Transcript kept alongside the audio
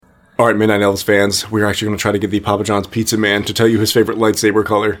All right, Midnight Elves fans, we're actually going to try to get the Papa John's Pizza Man to tell you his favorite lightsaber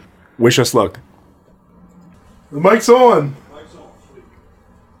color. Wish us luck. The mic's on.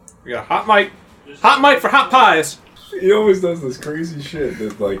 We got a hot mic. Hot mic for hot pies. He always does this crazy shit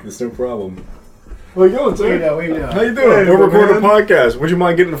that, like, there's no problem. How you going, sir? How you doing? How you doing? We're recording a podcast. Would you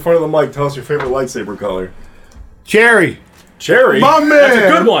mind getting in front of the mic? Tell us your favorite lightsaber color. Cherry. Cherry? My man. That's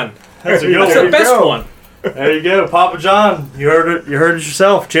a good one. That's the best one. There you go, Papa John. You heard it. You heard it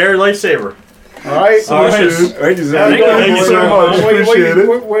yourself. Cherry lightsaber. All right. Thank you so much.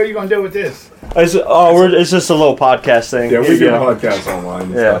 What are you going to do with this? It's just a little podcast thing. Yeah, we do podcasts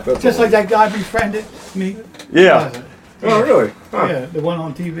online. Yeah. Just like that guy befriended me. Yeah. Oh, really? Huh. Yeah, the one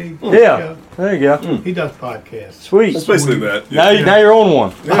on TV. Yeah. There you go. He does podcasts. Sweet. It's basically that. Now you're on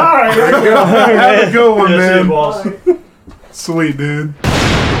one. All right, there you go. Have a good one, man. Boss. Sweet, dude.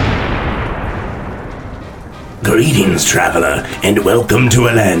 Greetings, traveler, and welcome to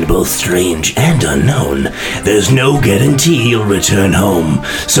a land both strange and unknown. There's no guarantee you'll return home,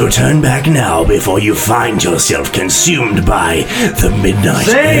 so turn back now before you find yourself consumed by the Midnight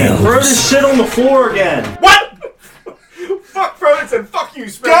Elves. Throw this shit on the floor again. What? Fuck Frodus and fuck you,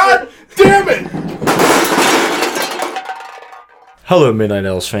 Spencer. God damn it! Hello, Midnight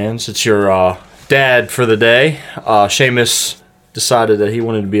Elves fans. It's your dad for the day. Seamus decided that he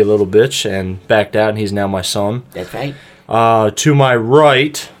wanted to be a little bitch and backed out, and he's now my son. That's right. To my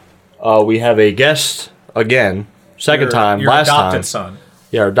right, we have a guest again. Second time, Your last adopted time. son.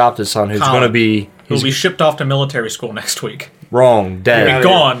 Yeah, our adopted son, who's Colin. going to be... He'll be shipped off to military school next week. Wrong. Dead. He'll be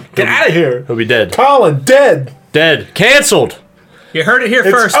gone. Get out of here. He'll be dead. Colin, dead. Dead. Cancelled. You heard it here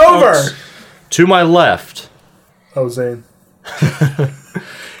It's first, over. folks. To my left. Oh, Zane.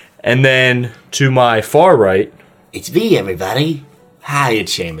 And then to my far right, It's me, everybody. Hi,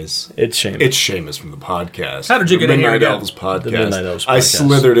 it's Seamus. it's Seamus. It's Seamus from the podcast. How did you The get in here Midnight again? Elves podcast. The Midnight Elves I podcast.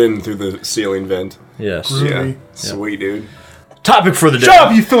 slithered in through the ceiling vent. Yes. Yeah. Sweet, dude. Topic for the day. Shut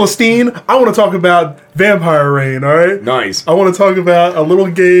up, you Philistine. I want to talk about Vampire Reign, all right? Nice. I want to talk about a little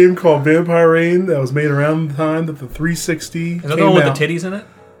game called Vampire Reign that was made around the time that the 360 Is that came the one with out. the titties in it?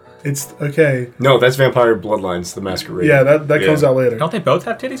 It's okay. No, that's Vampire Bloodlines, the Masquerade. Yeah, that comes out later. Don't they both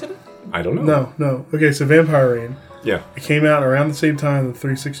have titties in it? I don't know. No. Okay, so Vampire Reign. Yeah. It came out around the same time that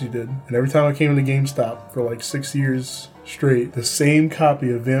 360 did. And every time I came into GameStop for like 6 years straight, the same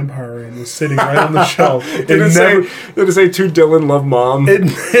copy of Vampire Reign was sitting right on the shelf. Did it say to Dylan love mom? It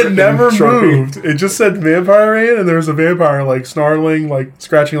never Sharpie. moved. It just said Vampire Reign, and there was a vampire like snarling, like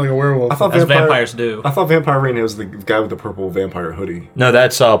scratching like a werewolf. I thought As vampires do. I thought Vampire Reign was the guy with the purple vampire hoodie. No,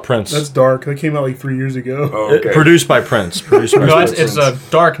 that's Prince. That's dark. That came out like 3 years ago. Oh, okay. Produced by Prince. Produced by No, Prince. it's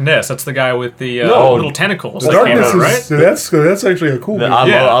Darkness. That's the guy with the No. little tentacles. The that came darkness out, is right? that's actually a cool game.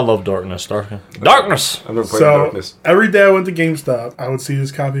 I love Darkness. Darkness. I've never played So Darkness. every day I went to GameStop, I would see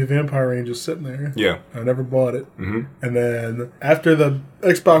this copy of Vampire Reign just sitting there. Yeah. I never bought it. Mm-hmm. And then after the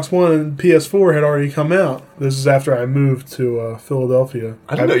Xbox One and PS4 had already come out, this is after I moved to Philadelphia.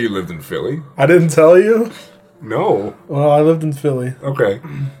 I didn't know you lived in Philly. I didn't tell you? No. Well, I lived in Philly. Okay.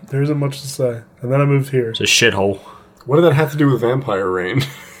 There isn't much to say. And then I moved here. It's a shithole. What did that have to do with Vampire Reign?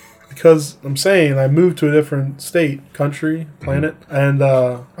 Because I'm saying I moved to a different state, country, planet, and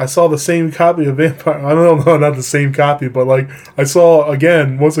I saw the same copy of Vampire. I don't know, not the same copy, but like I saw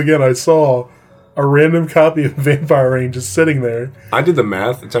once again, I saw a random copy of Vampire Reign just sitting there. I did the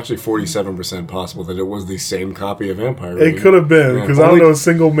math. It's actually 47% possible that it was the same copy of Vampire Reign. It could have been, Yeah, because I don't only- know a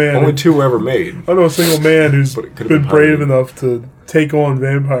single man. Only two ever made. I don't know a single man who's But it could've been been brave Pirate. enough to take on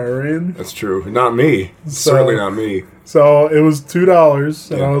Vampire Reign. That's true. Not me. So- Certainly not me. So it was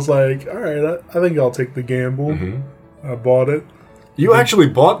 $2, and Yeah. I was like, all right, I think I'll take the gamble. I bought it. You actually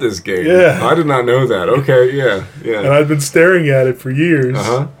bought this game. Yeah. I did not know that. Okay, yeah, And yeah. I'd been staring at it for years,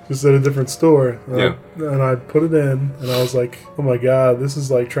 Uh-huh. just at a different store. Yeah. And I put it in, and I was like, oh my god, this is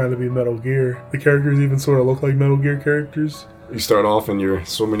like trying to be Metal Gear. The characters even sort of look like Metal Gear characters. You start off and you're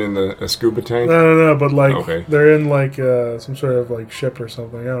swimming in a scuba tank. No, but like, Okay. they're in like some sort of like ship or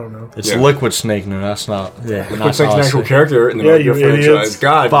something. I don't know. It's Yeah. Liquid Snake. No, that's not. Yeah, Looks like an actual character in the Yeah, Metal Gear you franchise. idiots.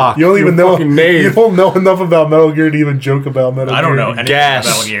 God, Fuck. You don't even know. fucking knave. You don't know enough about Metal Gear to even joke about Metal Gear. I don't know anything Gas.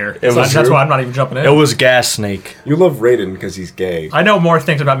 about Metal Gear. It So was that's true. why I'm not even jumping in. It was Gas Snake. You love Raiden because he's gay. I know more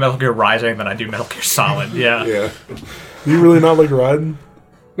things about Metal Gear Rising than I do Metal Gear Solid. Yeah. Yeah. Do you really not like Raiden?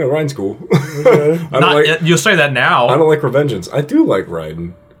 No, Raiden's cool. Okay. I don't Not, like. you'll say that now. I don't like Revengeance. I do like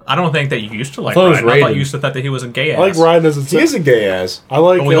Raiden. I don't think that you used to like thought it was Raiden. I thought Raiden. you used to think that he was a gay ass. I like Raiden as He is a gay ass. I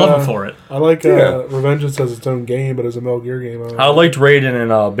like. But we love him for it. I like Yeah. Revengeance as its own game, but as a Metal Gear game, I don't I know. liked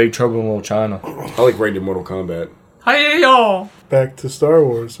Raiden in Big Trouble in Little China. I like Raiden in Mortal Kombat. Hey y'all. Back to Star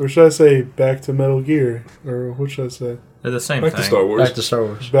Wars, or should I say back to Metal Gear, or what should I say? They're the same Back thing. to Star Wars. Back to Star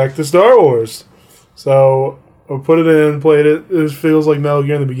Wars. Back to Star Wars. So I put it in, played it. It feels like Metal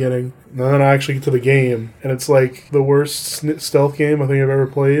Gear in the beginning. And then I actually get to the game, and it's like the worst stealth game I think I've ever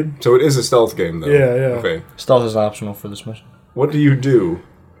played. So it is a stealth game, though. Yeah. Okay. Stealth is optional for this mission. What do you do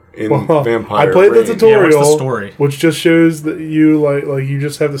in Vampire I played the Reign? tutorial, Yeah, what's the story? which just shows that you like you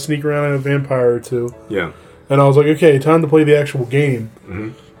just have to sneak around in a vampire or two. Yeah. And I was like, okay, time to play the actual game. Mm-hmm.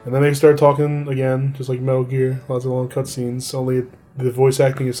 And then they start talking again, just like Metal Gear, lots of long cutscenes. Only the voice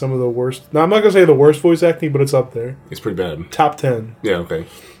acting is some of the worst. Now, I'm not going to say the worst voice acting, but it's up there. It's pretty bad. Top 10. Yeah, okay.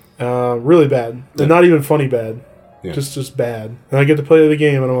 Really bad. Yeah. And not even funny bad. Yeah. Just bad. And I get to play the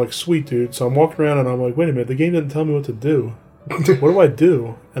game, and I'm like, sweet, dude. So I'm walking around, and I'm like, wait a minute, the game didn't tell me what to do. What do I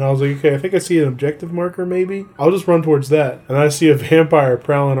do? And I was like, okay, I think I see an objective marker, maybe. I'll just run towards that. And I see a vampire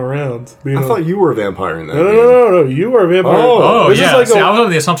prowling around. I thought you were a vampire in that game. No. You are a vampire. Oh, This is yeah. like See, I was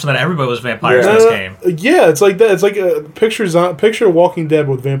under the assumption that everybody was vampires in No, this no, game. Yeah, it's like that. It's like a picture Walking Dead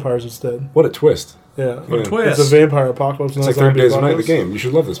with vampires instead. What a twist. Yeah. Yeah. Twist. It's a vampire apocalypse. It's not like 30 zombie Days a Night, the apocalypse. game. You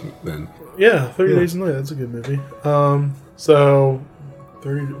should love this then. Yeah, 30 Yeah. Days a Night. That's a good movie. So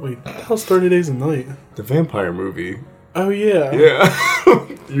 30. Wait, what the hell's 30 Days a Night? The vampire movie. Oh yeah. Yeah.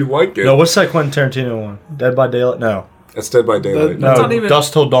 You like it. No, what's that Quentin Tarantino one? Dead by Daylight? No. It's Dead by Daylight. No, not even-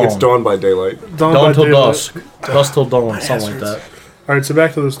 Dusk Till Dawn. It's Dawn by Daylight. Dawn Dawn by Till Daylight. Dusk. Dusk Till Dawn, something like that. All right, so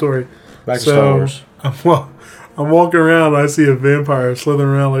back to the story. Back to So, Star Wars. I'm walking around. And I see a vampire slithering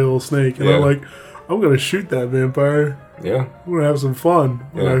around like a little snake, and Yeah. I'm like, I'm gonna shoot that vampire. Yeah. I'm gonna have some fun.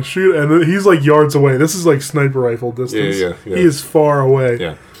 And Yeah. I shoot, and then he's like yards away. This is like sniper rifle distance. Yeah. He is far away.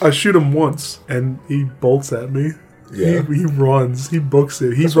 Yeah. I shoot him once, and he bolts at me. Yeah. He runs. He books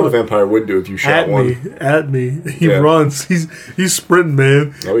it. He That's what a runs vampire would do if you shot at one. me. At me. He Yeah. runs. He's sprinting,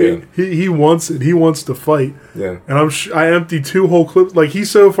 man. Oh, yeah. He wants it. He wants to fight. Yeah. And I empty 2 whole clips. Like, he's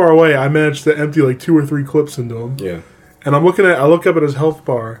so far away, I managed to empty like 2 or 3 clips into him. Yeah. And I look up at his health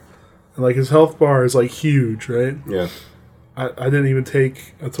bar, and like his health bar is like huge, right? Yeah. I didn't even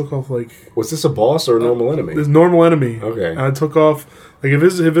I took off like Was this a boss or a normal enemy? this normal enemy. Okay. And I took off like if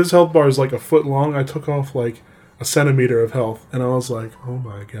his health bar is like a foot long, I took off like a centimeter of health, and I was like, oh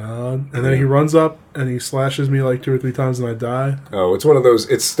my god. And then he runs up and he slashes me like 2 or 3 times, and I die. Oh, it's one of those.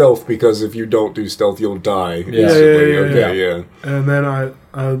 It's stealth because if you don't do stealth, you'll die. Yeah. Basically. Yeah. Okay. Yeah. And then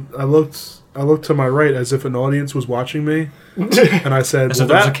I looked to my right as if an audience was watching me, and I said, As well, if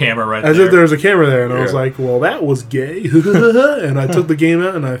there was a that, camera right as there. if there was a camera there, and I was Yeah. like, well, that was gay. And I took the game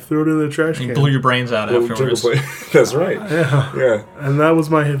out and I threw it in the trash You can. blew your brains out Little afterwards. jingle play. That's right. Yeah. Yeah. And that was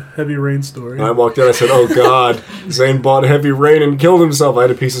my Heavy Rain story. And I walked out. I said, "Oh God, Zane bought Heavy Rain and killed himself." I had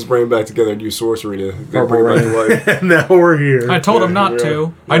to piece his brain back together and use sorcery to bring him back to life. And now we're here. I told him not Yeah.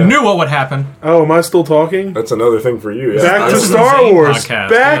 to. Yeah. I knew what would happen. Oh, am I still talking? That's another thing for you. Yeah. Back to This is a Star Zane Wars. podcast,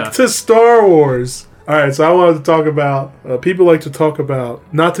 Back yeah. to Star Wars. All right, so I wanted to talk about. People like to talk about,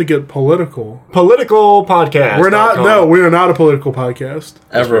 not to get political. Political podcast. We're not. No, we are not a political podcast.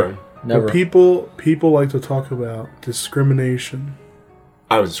 Ever. Never. But people like to talk about discrimination.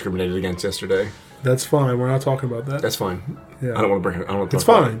 I was discriminated against yesterday. That's fine. We're not talking about that. That's fine. Yeah. I don't want to bring it. I don't want to It's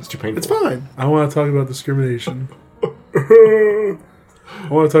talk about fine. it. It's too painful. It's fine. I want to talk about discrimination. I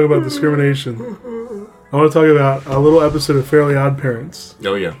want to talk about discrimination. I want to talk about a little episode of Fairly Odd Parents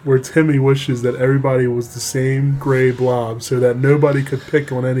Oh yeah. where Timmy wishes that everybody was the same gray blob so that nobody could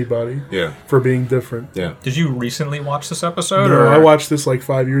pick on anybody Yeah. for being different. Yeah. Did you recently watch this episode? No, or I watched this like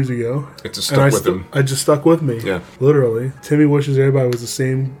 5 years ago. It just And stuck I, with him. I just stuck with me. Yeah. Literally. Timmy wishes everybody was the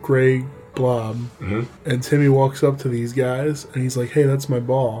same gray blob. Mhm. And Timmy walks up to these guys and he's like, hey, that's my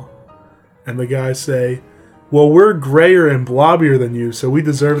ball. And the guys say, well, we're grayer and blobbier than you, so we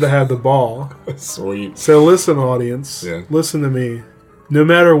deserve to have the ball. Sweet. So listen, audience. Yeah. Listen to me. No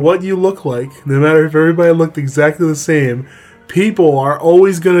matter what you look like, no matter if everybody looked exactly the same, people are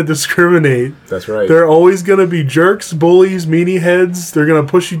always going to discriminate. That's right. They're always going to be jerks, bullies, meanie heads. They're going to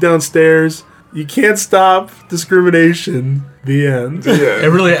push you downstairs. You can't stop discrimination. The end. Yeah.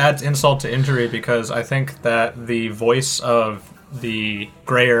 It really adds insult to injury because I think that the voice of the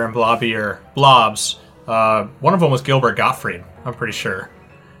grayer and blobbier blobs, one of them was Gilbert Gottfried, I'm pretty sure.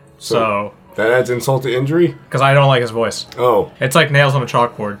 So, That adds insult to injury. because I don't like his voice. Oh. It's like nails on a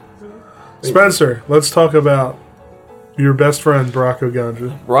chalkboard. Spencer, let's talk about your best friend, Barack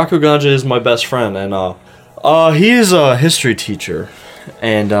Oganja. Rocco Ganja is my best friend, and he is a history teacher.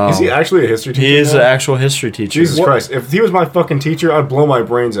 And Is he actually a history teacher? he is now? an actual history teacher. Jesus Christ! If he was my fucking teacher, I'd blow my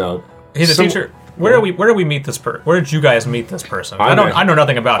brains out. He's a Some- teacher. Where did we meet this person? Where did you guys meet this person? I know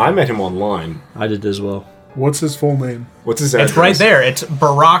nothing about him. I met him online. I did as well. What's his full name? What's his address? It's right there. It's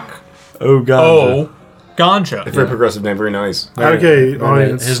Barack Oh, Ganja. O. Ganja. Very progressive name, very nice. Okay,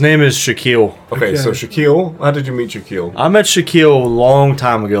 audience. His name is Shaquille. Okay, so Shaquille, how did you meet Shaquille? I met Shaquille a long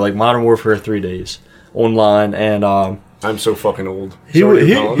time ago, like Modern Warfare 3 days, online, and I'm so fucking old. he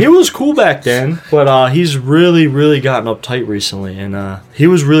was cool back then, but he's really gotten uptight recently, and he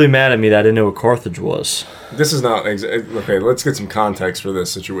was really mad at me that I didn't know what Carthage was. This is not... Okay, let's get some context for this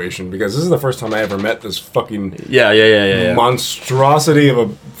situation, because this is the first time I ever met this fucking... Yeah. monstrosity of a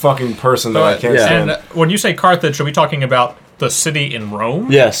fucking person that I can't stand. And when you say Carthage, are we talking about the city in Rome?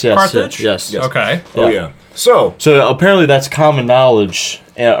 Yes. Carthage? Yes. Okay. Oh, yeah. So apparently that's common knowledge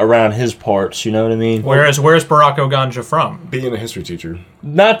around his parts, you know what I mean? Where's Barack Ganja from? being a history teacher,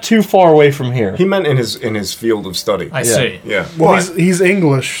 Not too far away from here. he meant in his field of study. I see. Yeah. Well, But he's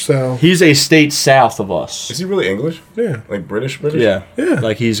English, so He's a state south of us. is he really English? yeah. Like British? Yeah.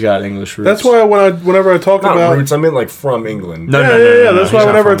 Like he's got English roots. That's why whenever I talk Not about roots, I mean like from England. No. That's why he's not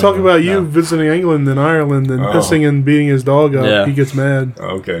whenever I from talk England. about you visiting England and Ireland and pissing and beating his dog up, Yeah. he gets mad.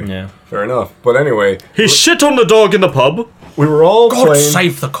 Okay. Yeah. Fair enough. But anyway, He shit on the dog in the pub. we were all God playing...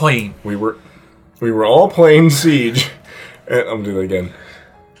 save the Queen. We were all playing Siege. I'm gonna do that again.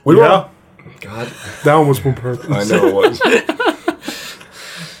 We were all... God, That one was on purpose. I know it was.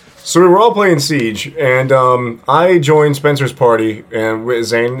 So we were all playing Siege, and I joined Spencer's party, and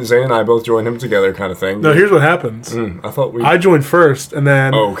Zane and I both joined him together, kind of thing. No, here's what happens. I thought we... I joined first, and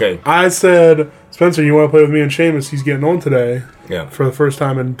then Oh, okay. I said, Spencer, you want to play with me and Seamus? He's getting on today Yeah. for the first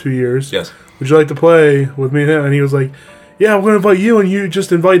time in 2 years. Yes. Would you like to play with me and him? And he was like, yeah, I'm going to invite you, and you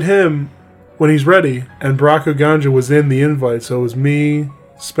just invite him when he's ready. And Barack Ganja was in the invite, so it was me,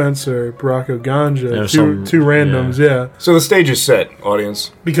 Spencer, Barack Ganja, There's two randoms, yeah. So the stage is set, audience.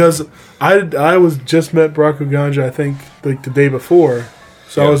 Because I was just met Barack Ganja, I think, like the day before,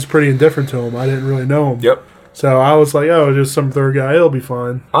 so I Yep. was pretty indifferent to him. I didn't really know him. Yep. So I was like, oh, just some third guy, it'll be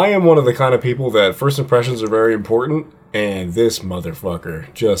fine. I am one of the kind of people that first impressions are very important, and this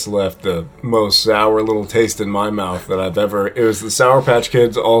motherfucker just left the most sour little taste in my mouth that I've ever... It was the Sour Patch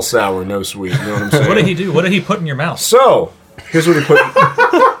Kids, all sour, no sweet. You know what I'm saying? What did he do? What did he put in your mouth? So, here's what he put...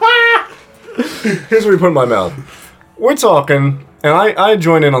 Here's what he put in my mouth. We're talking, and I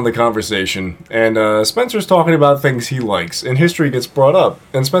join in on the conversation, and Spencer's talking about things he likes, and history gets brought up.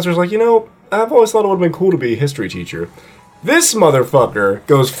 And Spencer's like, I've always thought it would have been cool to be a history teacher. This motherfucker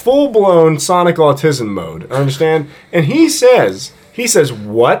goes full-blown Sonic autism mode, understand? And he says,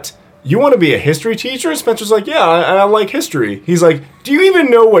 what? You want to be a history teacher? And Spencer's like, yeah, I like history. He's like, do you even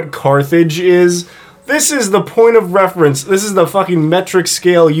know what Carthage is? This is the point of reference. This is the fucking metric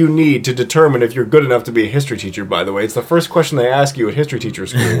scale you need to determine if you're good enough to be a history teacher, by the way. It's the first question they ask you at history teacher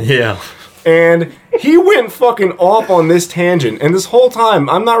school. Yeah. And he went fucking off on this tangent. And this whole time,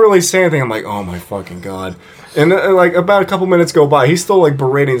 I'm not really saying anything. I'm like, oh my fucking God. And like about a couple minutes go by, he's still like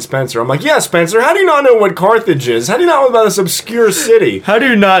berating Spencer. I'm like, yeah, Spencer, how do you not know what Carthage is? How do you not know about this obscure city? How do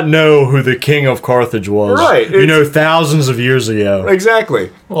you not know who the king of Carthage was? Right, You know, thousands of years ago.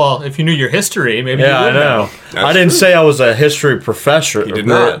 Exactly. Well, if you knew your history, maybe Yeah, you I would know. That's I didn't true. say I was a history professor. He did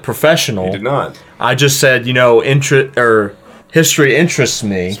not. Professional. He did not. I just said, history interests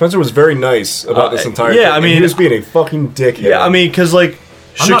me. Spencer was very nice about this entire thing. yeah, I and mean- he was being a fucking dickhead. Yeah, I mean, because, like,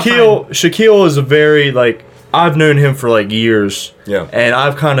 I'm not Shaquille is a very, like, I've known him for, like, years. Yeah. And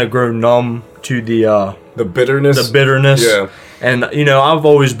I've kind of grown numb to the bitterness. bitterness. Yeah. And, I've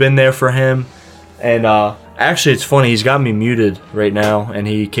always been there for him. And, actually, it's funny, he's got me muted right now, and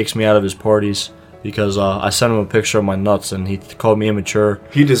he kicks me out of his parties because I sent him a picture of my nuts, and he called me immature.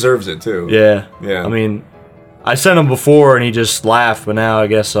 He deserves it, too. Yeah. Yeah. I mean, I sent him before, and he just laughed, but now I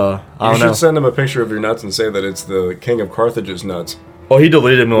guess, I You don't should know. send him a picture of your nuts and say that it's the king of Carthage's nuts. Well, he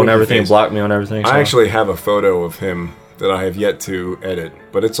deleted me on Winky everything, face. blocked me on everything. So. I actually have a photo of him that I have yet to edit,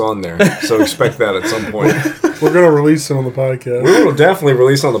 but it's on there, so expect that at some point. We're going to release it on the podcast. We will definitely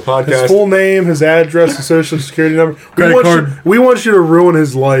release on the His podcast. full name, his address, his social security number. Credit card. We want you to ruin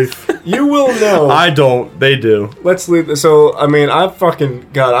his life. You will know. I don't. They do. Let's leave this. So, I mean, I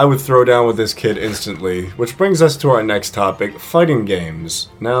would throw down with this kid instantly. Which brings us to our next topic, fighting games.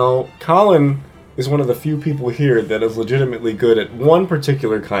 Now, Colin is one of the few people here that is legitimately good at one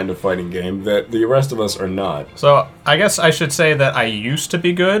particular kind of fighting game that the rest of us are not. So I guess I should say that I used to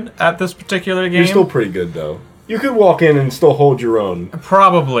be good at this particular game. You're still pretty good, though. You could walk in and still hold your own.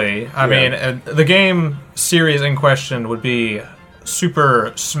 Probably. I mean, Yeah. the game series in question would be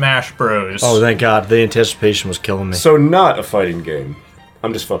Super Smash Bros. Oh, thank God. The anticipation was killing me. So, not a fighting game.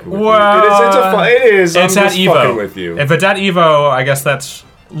 I'm just fucking with Well, you. It is. it's I'm at just Evo. fucking with you. If it's at Evo, I guess that's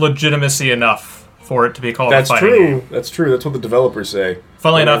legitimacy enough for it to be called That's a fighting true. game. That's true. That's what the developers say.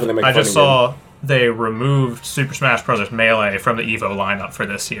 Funnily Whenever enough, they make I just fighting saw they removed Super Smash Bros. Melee from the Evo lineup for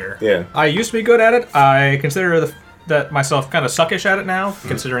this year. Yeah. I used to be good at it. I consider that myself kind of suckish at it now,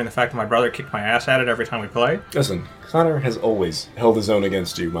 considering the fact that my brother kicked my ass at it every time we play. Listen, Connor has always held his own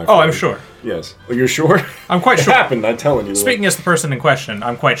against you, my friend. Oh, I'm sure. Yes. Well, you're sure? I'm quite sure. It happened, I'm telling you. Speaking as the person in question,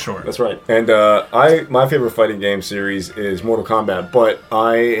 I'm quite sure. That's right. And my favorite fighting game series is Mortal Kombat, but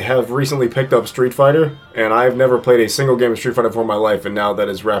I have recently picked up Street Fighter, and I've never played a single game of Street Fighter before in my life, and now that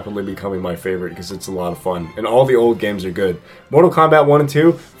is rapidly becoming my favorite because it's a lot of fun. And all the old games are good. Mortal Kombat 1 and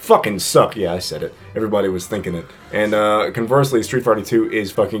 2 fucking suck. Yeah, I said it. Everybody was thinking it. And conversely, Street Fighter 2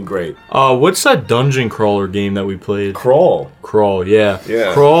 is fucking great. What's that dungeon crawler game that we played? Crawl, yeah.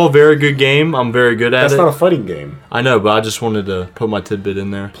 Yeah. Crawl, very good game. I'm very good at That's it. not a fighting game. I know, but I just wanted to put my tidbit in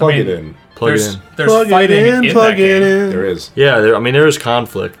there. Plug it in. Plug it in. There's fighting in that game. There is. Yeah, there is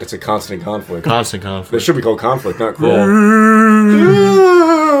conflict. It's a constant conflict. Constant It conflict. should be called conflict, not crawl.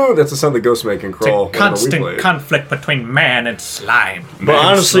 That's the sound the ghost make in crawl. It's a constant conflict between man and slime. But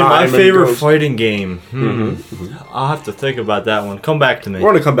honestly, my slime and favorite ghost. fighting game, I'll have to think about that one. Come back to me. We're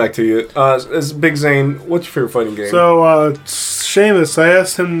going to come back to you. As Big Zane, what's your favorite fighting game? So, Seamus, I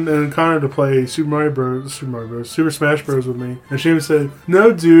asked him and Connor to play Super Smash Bros. With me. And Seamus said,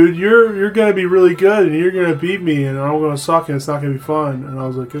 "No, dude, you're going to be really good and you're going to beat me and I'm going to suck and it's not going to be fun." And I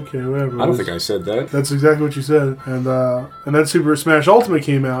was like, okay, whatever. I don't think I said that. That's exactly what you said. And then Super Smash Ultimate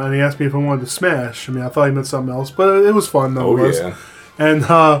came out and he asked me if I wanted to smash. I mean, I thought he meant something else, but it was fun nonetheless. Oh, yeah.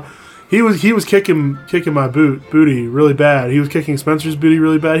 And he was kicking my booty really bad. He was kicking Spencer's booty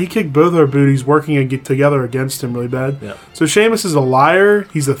really bad. He kicked both our booties working together against him really bad. Yep. So Seamus is a liar.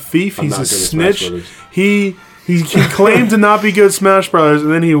 He's a thief. I'm He's not a good at Smash snitch. Brothers. He claimed to not be good at Smash Brothers,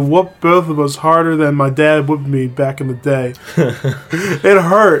 and then he whooped both of us harder than my dad whooped me back in the day. It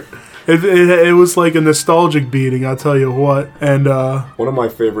hurt. It was like a nostalgic beating, I'll tell you what. And one of my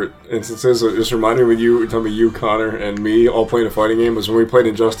favorite instances, just reminded me when you told me you, Connor, and me all playing a fighting game was when we played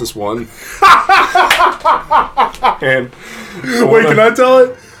Injustice 1. And wait, can I tell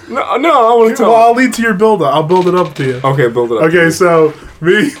it? No, I want to tell. Well, I'll lead to your build-up. I'll build it up to you. Okay, build it up. Okay, so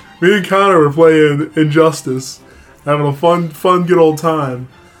me and Connor were playing Injustice, having a fun, good old time.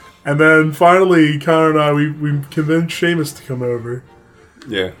 And then finally, Connor and I, we convinced Seamus to come over.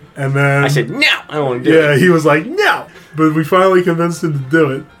 Yeah. And then I said, no, I don't want to do it. yeah, he was like, no. But we finally convinced him to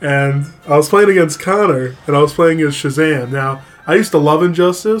do it. And I was playing against Connor, and I was playing against Shazam. Now, I used to love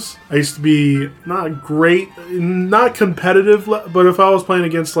Injustice. I used to be not great, not competitive, but if I was playing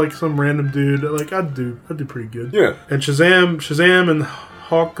against like some random dude, like I'd do pretty good. Yeah. And Shazam and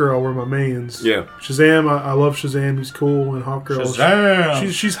Hawkgirl were my mains. Yeah. Shazam, I love Shazam. He's cool, and Hawkgirl,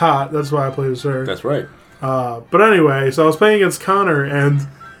 Shazam! she's hot. That's why I play with her. That's right. But anyway, so I was playing against Connor, and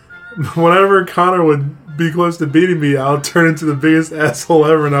whenever Connor would be close to beating me, I would turn into the biggest asshole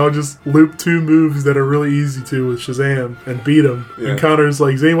ever, and I would just loop 2 moves that are really easy to with Shazam and beat him. Yeah. And Connor's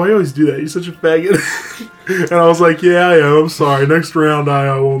like, "Zane, why you always do that? You're such a faggot." And I was like, "Yeah, I am. I'm sorry. Next round,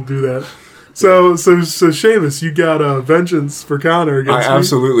 I won't do that." So Seamus, you got vengeance for Connor against me? I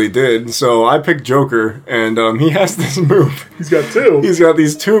absolutely did. So I picked Joker, and he has this move. He's got 2. He's got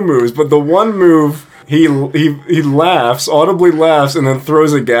these 2 moves, but the one move he laughs, audibly laughs, and then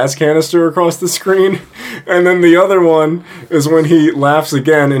throws a gas canister across the screen. And then the other one is when he laughs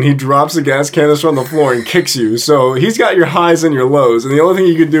again and he drops a gas canister on the floor and kicks you. So he's got your highs and your lows, and the only thing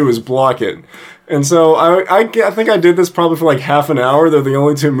you can do is block it. And so I think I did this probably for like half an hour. They're the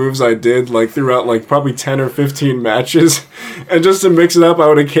only 2 moves I did like throughout like probably 10 or 15 matches. And just to mix it up, I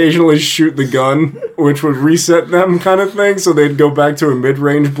would occasionally shoot the gun, which would reset them kind of thing. So they'd go back to a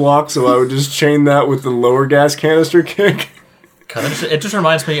mid-range block. So I would just chain that with the lower gas canister kick. God, it just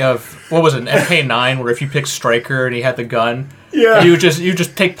reminds me of, what was it, MK9, where if you picked Striker and he had the gun, Yeah. you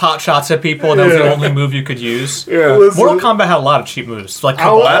just take pot shots at people, and that was the only move you could use. Yeah. Mortal Kombat had a lot of cheap moves, like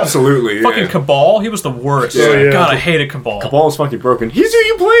Cabal. Absolutely. Fucking Yeah. Cabal, he was the worst. Yeah, yeah. God, I hated Cabal. Cabal's fucking broken. He's who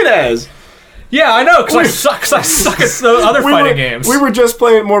you played as. Yeah, I know, because I suck at the other fighting games. We were just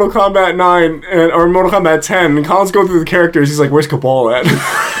playing Mortal Kombat 9 or Mortal Kombat 10, and Colin's going through the characters. He's like, "Where's Cabal at?"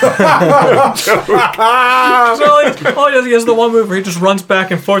 So all he does, he has the one move where he just runs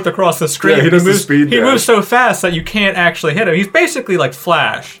back and forth across the screen. Yeah, he does the speed He dash. moves so fast that you can't actually hit him. He's basically like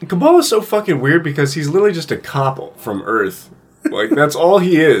Flash. Cabal is so fucking weird because he's literally just a cop from Earth. Like, that's all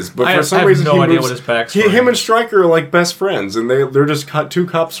he is. But I for have, some I have reason, no he idea moves, what his backstory him and is. Stryker are like best friends, and they're just two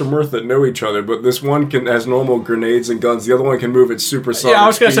cops from Earth that know each other. But this one has normal grenades and guns. The other one can move at supersonic Yeah, I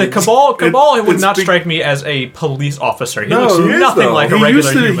was gonna say speeds. Cabal would it's not big- strike me as a police officer. He No, looks he is, nothing though. like a He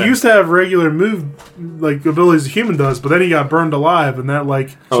regular human. he used to have regular move like abilities a human does, but then he got burned alive, and that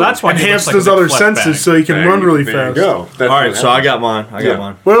like So that's why he enhanced looks like his a big other flesh senses, bag. so he can run really There fast. you go. That's All right, what so I happens. got mine. I Yeah. got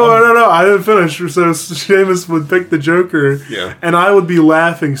mine. Well, no, I didn't finish. So Seamus would pick the Joker, Yeah. and I would be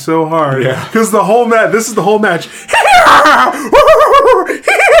laughing so hard Yeah. because the whole match. This is the whole match,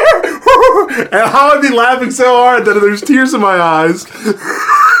 and I would be laughing so hard that there's tears in my eyes.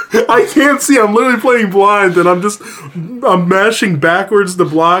 I can't see. I'm literally playing blind, and I'm mashing backwards to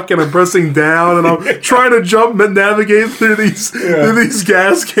block, and I'm pressing down, and I'm trying to jump and navigate through these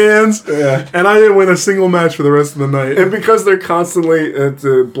gas cans. Yeah. And I didn't win a single match for the rest of the night. And because they're constantly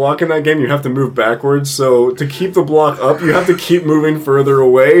blocking that game, you have to move backwards. So to keep the block up, you have to keep moving further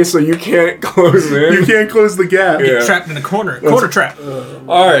away, so you can't close in. You can't close the gap. Yeah. Trapped in a corner trap.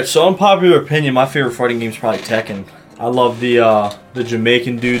 All right, so unpopular opinion, my favorite fighting game is probably Tekken. I love the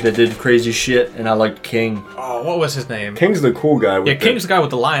Jamaican dude that did crazy shit, and I liked King. Oh, what was his name? King's the cool guy. With Yeah, King's the guy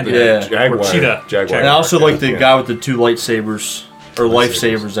with the lion. Yeah. Jaguar. Or cheetah. Jaguar. And I also like the Yeah. guy with the two lightsabers, or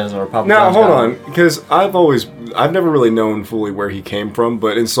lifesavers as our Papa Now John's hold got on, them. because I've never really known fully where he came from,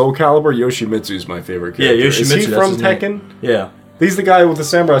 but in Soul Calibur, Yoshimitsu's my favorite Yeah, character. Is Yoshimitsu, he that's from his name. Tekken? Yeah. He's the guy with the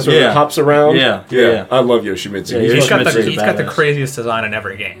samurai sword Yeah. that hops around. Yeah, yeah. I love Yoshimitsu. Yeah, He's got Yoshimitsu's a he's got the badass. craziest design in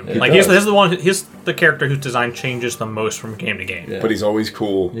every game. Like does. he's the character whose design changes the most from game to game. Yeah. But he's always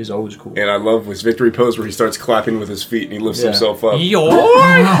cool. He's always cool. And I love his victory pose where he starts clapping with his feet and he lifts Yeah. himself up. Yo!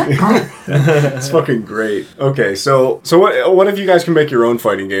 It's fucking great. Okay, so what if you guys can make your own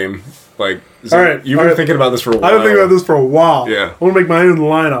fighting game? Like, All right, you've all been right. thinking about this for a while. I've been thinking about this for a while. Yeah. I want to make my own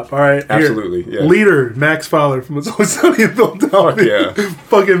lineup. All right. Here. Absolutely, yeah. Leader, Max Fowler from It's Always Sunny in Philadelphia. Fuck yeah.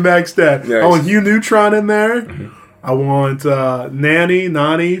 Fucking Max Dad. Nice. I want Hugh Neutron in there. I want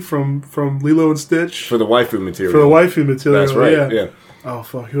Nani from Lilo and Stitch For the waifu material. for the waifu material. That's right, yeah. Oh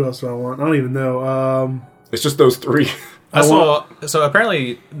fuck, who else do I want? I don't even know. It's just those three. I saw. So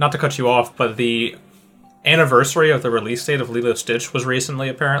apparently, not to cut you off, but the anniversary of the release date of Lilo Stitch was recently,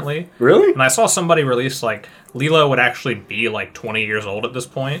 apparently. Really? And I saw somebody release like Lilo would actually be like 20 years old at this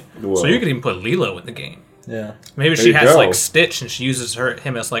point, Whoa. so you could even put Lilo in the game. Yeah. Maybe There she you has go. like Stitch, and she uses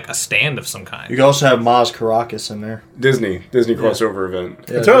him as like a stand of some kind. You can also have Maz Caracas in there. Disney crossover event.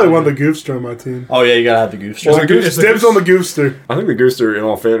 I totally want the Goofster on my team. Oh yeah, you gotta have the Goofster. Well, the Goose- Dibs on the Goofster. I think the Gooster, in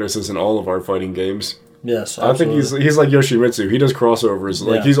all fairness, is in all of our fighting games. Yes, I think he's like Yoshimitsu. He does crossovers.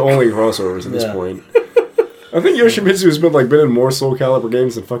 Like Yeah. he's only crossovers at this Yeah. point. I think Yoshimitsu has been in more Soul Calibur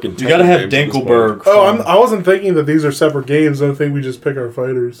games than fucking. You gotta Tekken have games at this point. Dinkelberg. Oh, I wasn't thinking that these are separate games. I think we just pick our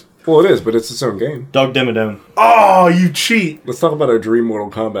fighters. Well, it is, but it's its own game. Doug Dimmadome. Oh, you cheat! Let's talk about our Dream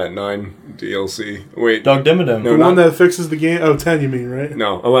Mortal Kombat 9 DLC. Wait, Doug Dimmadome. No. The one that fixes the game. Oh, 10 you mean, right?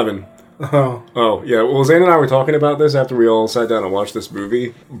 no, 11. Oh. Oh, yeah. Well, Zane and I were talking about this after we all sat down and watched this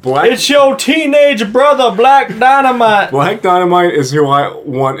movie. Black It's your teenage brother, Black Dynamite. Black Dynamite is who I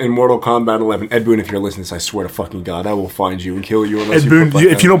want in Mortal Kombat 11. Ed Boon, if you're listening to this, I swear to fucking God, I will find you and kill you unless Ed you Boon, put Black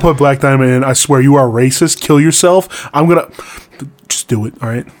if you don't put Black Dynamite in, I swear you are racist. Kill yourself. I'm gonna just do it. All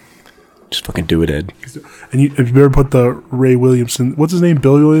right. just fucking do it, Ed. And you, if you ever put the Ray Williamson, what's his name,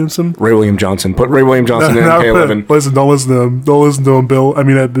 Billy Williamson? Ray William Johnson. Put Ray William Johnson in MK11. Listen, don't listen to him. Don't listen to him, Bill. I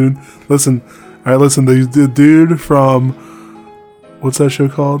mean, Ed Boon. Listen. All right, listen. The dude from what's that show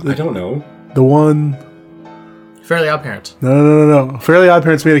called? I don't know. The one. Fairly Odd Parents. No. Fairly Odd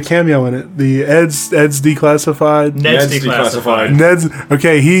Parents made a cameo in it. The Ed's Declassified. Ned's Ned's Declassified. Declassified. Ned's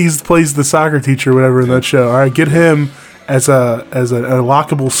okay. He plays the soccer teacher, or whatever, in that show. All right, get him as a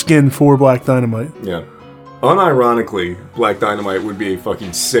lockable skin for Black Dynamite. Yeah. Unironically, Black Dynamite would be a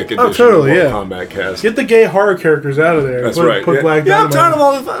fucking sick addition totally, to yeah. Mortal Kombat cast. Get the gay horror characters out of there. That's put, right. Put yeah, Black yeah, I'm Dynamite. tired of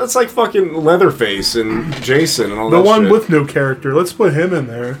all the. It's like fucking Leatherface and Jason and all The that one shit. with no character. Let's put him in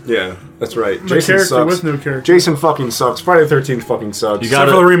there. Yeah, that's right. The Jason character sucks. with no character. Jason fucking sucks. Friday the 13th fucking sucks. You Except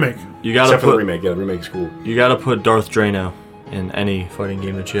gotta- for the remake. You gotta Except for the put remake. Yeah, the remake's cool. you gotta put Darth Drano in any fighting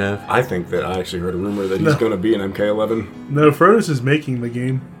game that you have. I think that I actually heard a rumor that he's going to be in MK11. No, Frodus is making the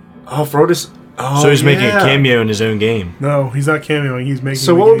game. Oh, Frodus. Oh, So he's making a yeah. cameo in his own game. No, he's not cameoing. He's making.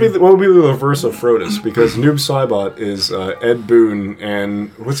 So the what would be game. the reverse of Frodus? Because Noob Saibot is Ed Boon and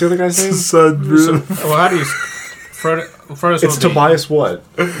what's the other guy's name? Well, how do you... Frodus It's would be- Tobias what?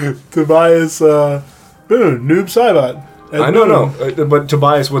 Tobias Boone, Noob Saibot. Ed I know, Boon. no, but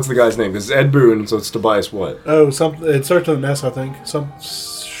Tobias, what's the guy's name? Because Ed Boon, so it's Tobias what? Oh, something. It starts with an S, I think.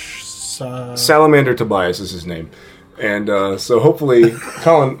 Salamander Tobias is his name. And so hopefully,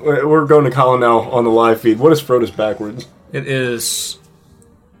 Colin, we're going to Colin now on the live feed. What is Frodus backwards? It is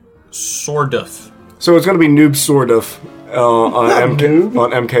Sorduf. So it's going to be Noob Sorduf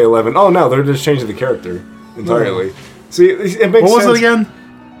on MK11. Oh no, they're just changing the character entirely. See, it makes What was sense. it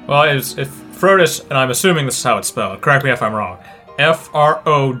again? Well, it's Frodus, and I'm assuming this is how it's spelled. Correct me if I'm wrong.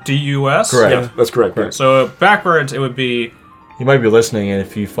 Frodus. Correct. Yeah, that's correct. Right. So backwards, it would be He might be listening, and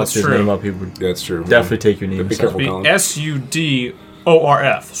if you fucked That's his true. name up, he would That's true. definitely take your name. Be So. careful, be Colin.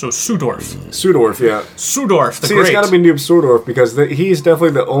 Sudorf. So Sudorf. Sudorf, yeah. Sudorf, the See, Great. it's got to be Noob Sordorf because he's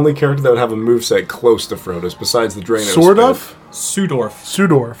definitely the only character that would have a moveset close to Frodus besides the Drano. Sorduf? Sudorf.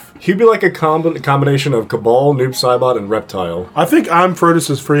 Sudorf. He'd be like a combination of Cabal, Noob Saibot, and Reptile. I think I'm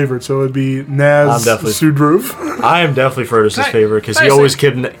Frodus' favorite, so it would be Naz I'm definitely- Sudroof. I am definitely Frodus' Can I- favorite because can he I always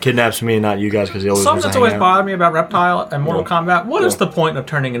say- kidnaps me and not you guys because he always Something wants to that's hang always out. bothered me about Reptile and Mortal Yeah. Kombat. What is Yeah. the point of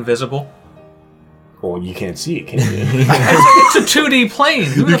turning invisible? Well, you can't see it, can you? It's a 2D plane.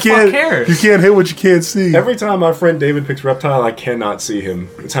 Who the fuck cares? You can't hit what you can't see. Every time my friend David picks Reptile, I cannot see him.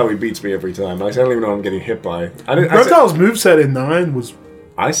 It's how he beats me every time. I don't even know what I'm getting hit by. Reptile's moveset in 9 was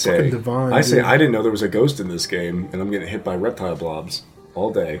Fucking divine, I say dude. I didn't know there was a ghost in this game, and I'm getting hit by reptile blobs all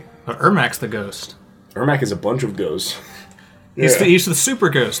day. But Ermac's the ghost. Ermac is a bunch of ghosts. He's, Yeah. he's the super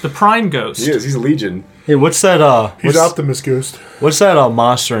ghost, the prime ghost. He is. He's a legion. Hey, what's that? He's Optimus Ghost. What's that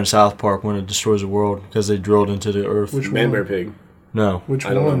monster in South Park when it destroys the world because they drilled into the earth? Which Man, one? bear, pig. No, Which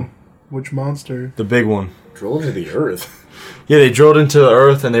I don't one? know. Which monster? the big one. Drill into the earth. Yeah, they drilled into the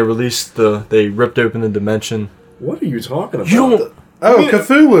earth and they released they ripped open the dimension. What are you talking about? You don't. Oh,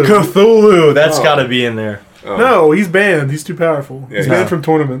 Cthulhu. Cthulhu. That's Oh. got to be in there. No, he's banned. He's too powerful. Yeah, He's yeah. banned from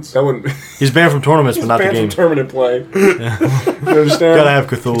tournaments. That wouldn't. He's banned from tournaments, but not the banned game. from tournament play. You understand? Gotta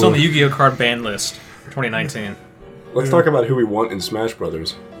have It's on Cthulhu. the Yu-Gi-Oh card ban list for 2019. Let's talk about who we want in Smash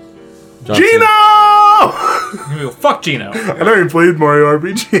Brothers. Johnson. Gino! Fuck Gino. I never even played Mario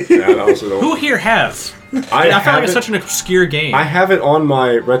RPG. Yeah, I also don't. Who here has? I I feel like it's have such an obscure game. I have it on my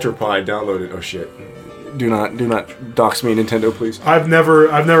RetroPie downloaded. Oh shit! Do not dox me, Nintendo, please. I've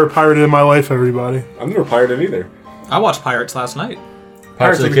never pirated in my life, everybody. I've never pirated either. I watched Pirates last night.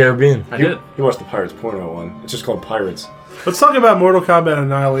 Pirates of the Caribbean. I did. You watched the Pirates porno one. It's just called Pirates. Let's talk about Mortal Kombat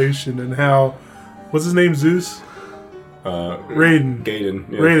Annihilation and how, what's his name, Zeus? Raiden. Gaiden.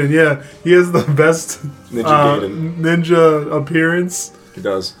 Yeah. Raiden, yeah. He has the best Ninja Gaiden. ninja appearance. He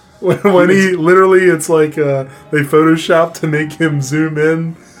does. When he, literally, it's like they Photoshop to make him zoom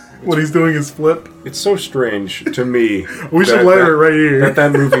in when he's doing his flip. It's so strange to me. We should layer it right here.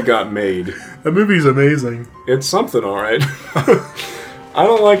 That movie got made. That movie's amazing. It's something, all right. I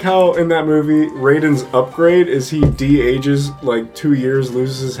don't like how in that movie Raiden's upgrade is he de-ages like 2 years,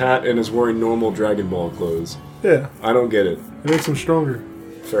 loses his hat, and is wearing normal Dragon Ball clothes. Yeah, I don't get it. it makes him stronger.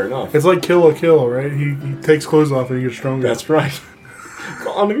 Fair enough. It's like Kill la Kill, right? He takes clothes off and he gets stronger. That's right.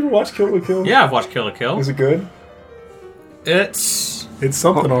 Have you ever watched Kill la Kill? Yeah, I've watched Kill la Kill. Is it good? It's It's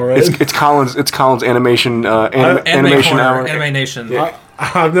something, all right. It's Colin's animation Anime animation Corner, hour. Anime Nation. Yeah.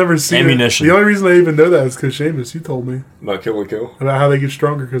 I've never seen Ammunition. it. The only reason I even know that is because Seamus, you told me About Kill la Kill. about how they get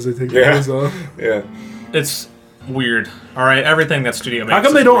stronger because they take their Yeah. clothes off. Yeah. It's weird. All right, everything that studio makes. How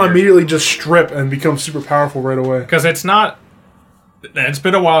come they don't immediately just strip and become super powerful right away? Because it's not. It's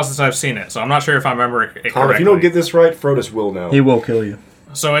been a while since I've seen it, so I'm not sure if I remember it correctly. Colin, if you don't get this right, Frodus will know. He will kill you.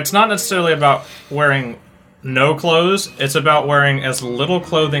 So it's not necessarily about wearing no clothes. It's about wearing as little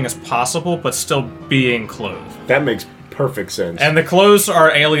clothing as possible, but still being clothed. That makes perfect sense. And the clothes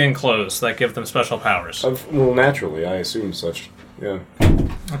are alien clothes that give them special powers. Well, naturally, I assume such. Yeah.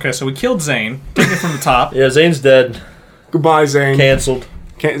 Okay, so we killed Zane. Take it from the top. Yeah, Zane's dead. Goodbye, Zane. Cancelled.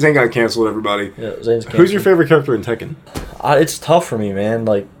 Zane got canceled, everybody. Yeah, Zane's canceled. Who's your favorite character in Tekken? It's tough for me, man.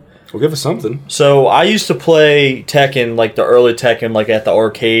 Like, Well, give us something. so I used to play Tekken, like the early Tekken, like at the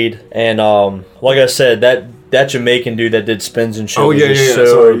arcade, and like I said, that Jamaican dude that did spins and shit. Oh, was yeah. just so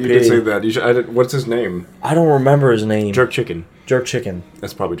Sorry, OP. you did say that. What's his name? I don't remember his name. Jerk Chicken. Jerk Chicken.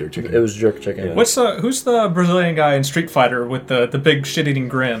 That's probably Jerk Chicken. It was Jerk Chicken. Yeah. Who's the Brazilian guy in Street Fighter with the big shit-eating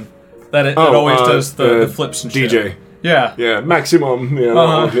grin that always does the flips and shit? DJ. Yeah. Yeah, Maximum. Yeah,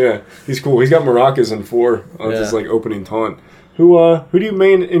 Uh-huh. yeah. He's cool. He's got maracas in 4 on his Yeah. like opening taunt. Who do you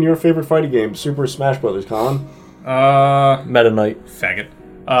main in your favorite fighting game? Super Smash Brothers, Colin? Meta Knight. Faggot.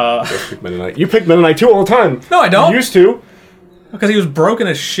 Let's pick Meta Knight. You pick Meta Knight too all the time. No, I don't. You used to. Because he was broken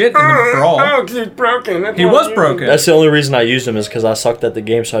as shit in the brawl. Oh, he's broken. That's He not was you. broken. That's the only reason I used him is because I sucked at the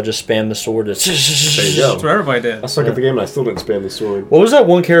game, so I just spammed the sword. There you That's go. what everybody did. I suck at the game and I still didn't spam the sword. What was that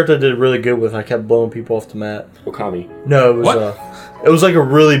one character I did really good with? I kept blowing people off the mat. Okami. No, it was What? it was like a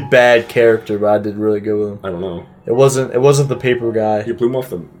really bad character, but I did really good with him. I don't know. It wasn't the paper guy. You blew him off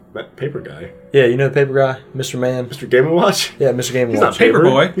the That paper guy. Yeah, you know the paper guy? Mr. Man? Mr. Game & Watch? Yeah, Mr. Game & He's Watch. not paper.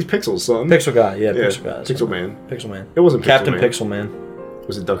 Paperboy. He's Pixel's son. Pixel guy, yeah, Yeah, Pixel guy. Pixel Man. Pixel Man. It wasn't Pixel Captain Man. Pixel Man.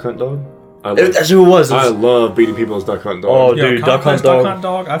 Was it Duck Hunt Dog? That's who it was. I love beating people as Duck Hunt Dog. Oh, Yo, dude, Duck Hunt Duck Dog. Hunt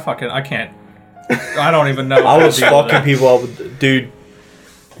Dog. I can't. I don't even know. I was fucking people up with, dude.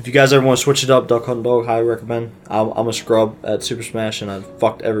 If you guys ever want to switch it up, Duck Hunt Dog, highly recommend. I'm a scrub at Super Smash, and I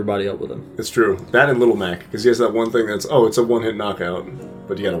fucked everybody up with him. It's true. That and Little Mac, because he has that one thing that's, it's a one-hit knockout,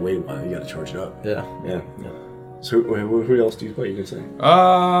 but you gotta wait a while. You gotta charge it up. Yeah. So who else do you play? You can say.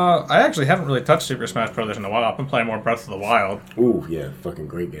 I actually haven't really touched Super Smash Bros. In a while. I've been playing more Breath of the Wild. Ooh, yeah, fucking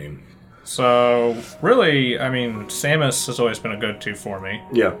great game. So, really, I mean, Samus has always been a go-to for me.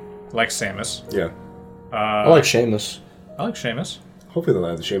 Yeah. I like Samus. Yeah. I like Sheamus. I like Seamus. Hopefully they'll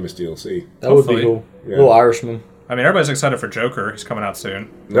add the Sheamus DLC. That would be Hopefully. cool. Yeah. Little Irishman. I mean, everybody's excited for Joker. He's coming out soon.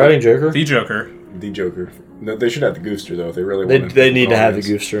 They're adding Joker? The Joker. The Joker. No, they should have the Goofster, though, if they really They, want they need to have the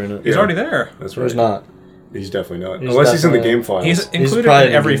Goofster in it. He's Yeah. already there. That's right. There's not. He's definitely not. He's Unless he's in the definitely- game files. He's included probably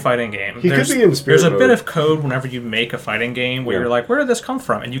in every in- fighting game. He could be in Spirit There's a mode. bit of code whenever you make a fighting game where Yeah. you're like, where did this come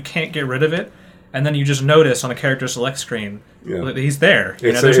from? And you can't get rid of it. And then you just notice on the character select screen that he's there.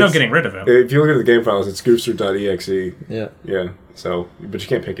 There's no getting rid of him. If you look at the game files, it's goofster.exe. Yeah. Yeah, so, but you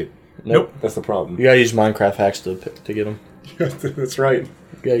can't pick it. Nope. That's the problem. You gotta use Minecraft hacks to get him. That's right.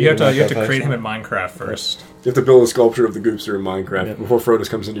 You have to create him in Minecraft first. You have to build a sculpture of the Goopster in Minecraft before Frodus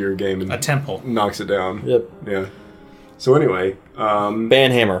comes into your game and A temple. knocks it down. Yep. Yeah. So anyway,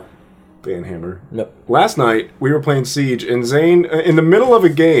 Banhammer. Banhammer. Yep. Last night we were playing Siege, and Zane, in the middle of a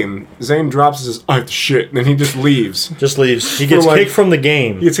game, Zane drops his I have to shit, and then he just leaves. Just leaves. He gets like- kicked from the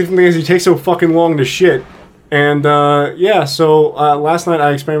game. He gets kicked from the game because he takes so fucking long to shit. And so last night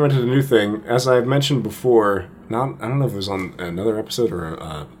I experimented a new thing, as I've mentioned before. I don't know if it was on another episode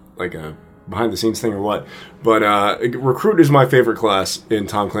or like a behind the scenes thing or what, but Recruit is my favorite class in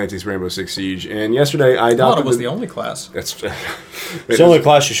Tom Clancy's Rainbow Six Siege. And yesterday I I adopted. thought it was the only class. That's It's the only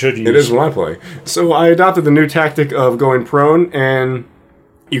class you should use. It is when I play. So I adopted the new tactic of going prone, and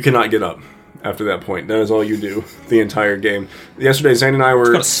you cannot get up after that point. That is all you do the entire game. Yesterday, Zane and I were... It's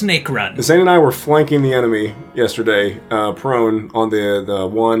called a snake run. Zane and I were flanking the enemy yesterday, prone on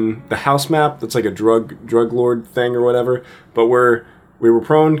the house map that's like a drug lord thing or whatever. But we were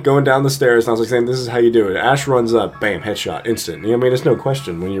prone going down the stairs, and I was like saying, this is how you do it. Ash runs up, bam, headshot, instant. You know what I mean? There's no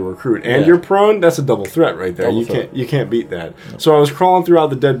question when you recruit. And you're prone, that's a double threat right there. You can't beat that. No. So I was crawling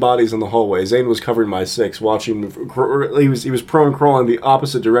throughout the dead bodies in the hallway. Zane was covering my 6, watching, he was prone crawling the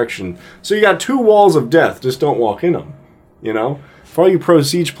opposite direction. So you got 2 walls of death, just don't walk in them. You know? For all you pro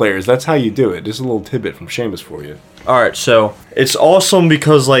Siege players, that's how you do it. Just a little tidbit from Seamus for you. Alright, so it's awesome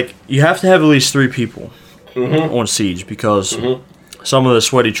because like you have to have at least 3 people on Siege because some of the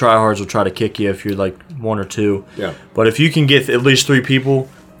sweaty tryhards will try to kick you if you're like 1 or 2. Yeah. But if you can get at least 3 people,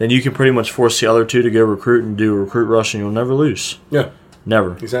 then you can pretty much force the other 2 to go recruit and do a recruit rush, and you'll never lose. Yeah.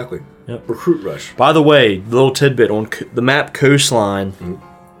 Never. Exactly. Yep. Recruit rush. By the way, little tidbit on the map Coastline,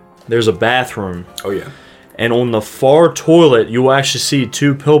 there's a bathroom. Oh yeah. And on the far toilet, you will actually see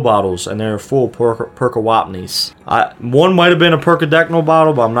 2 pill bottles, and they're full of Percowapnies. One might have been a Percodecnol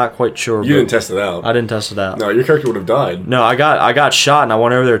bottle, but I'm not quite sure. You didn't test it out. I didn't test it out. No, your character would have died. No, I got shot, and I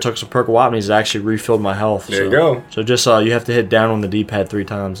went over there, took some Percowapnies, and actually refilled my health. There you go. So just you have to hit down on the D-pad 3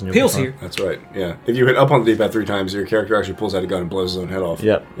 times. And you'll Pills be fine. here. That's right. Yeah. If you hit up on the D-pad 3 times, your character actually pulls out a gun and blows his own head off.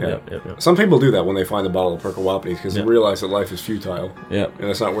 Yep. Yeah. Yep. Some people do that when they find a bottle of Percowapnies because Yep. they realize that life is futile. Yep. And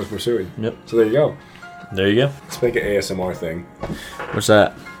it's not worth pursuing. Yep. So there you go. There you go. Let's make an ASMR thing. What's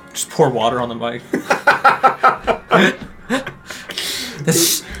that? Just pour water on the mic.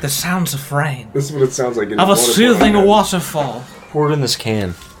 The sounds of rain. This is what it sounds like. Of a soothing waterfall. Pour it in this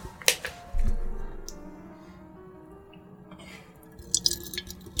can.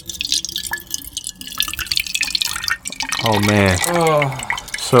 Oh man.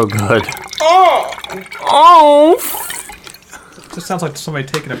 So good. Just sounds like somebody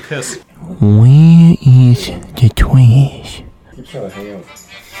taking a piss. Where is the trash? Keep trying to hang out.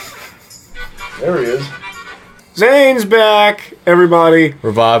 There he is. Zane's back, everybody.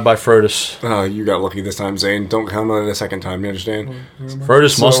 Revived by Frodus. Oh, you got lucky this time, Zane. Don't count on it a second time, you understand?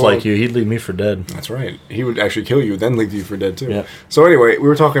 Frodus must So, like you. He'd leave me for dead. That's right. He would actually kill you, then leave you for dead, too. Yep. So anyway, we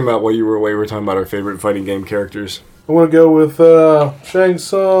were talking about while you were away, we were talking about our favorite fighting game characters. I want to go with Shang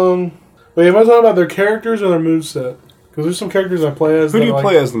Tsung. Wait, am I talking about their characters or their moveset? Because there's some characters I play as. Who do you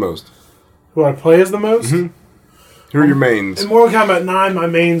play as the most? Who I play as the most? Who are your mains? In Mortal Kombat 9, my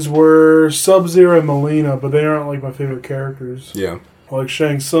mains were Sub-Zero and Mileena, but they aren't like my favorite characters. Yeah. I like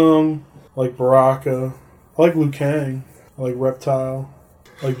Shang Tsung. I like Baraka. I like Liu Kang. I like Reptile.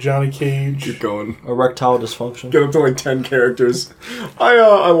 Like Johnny Cage. Keep going. Erectile dysfunction. Get up to like 10 characters.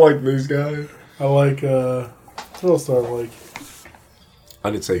 I like these guys. I like, what else do I like?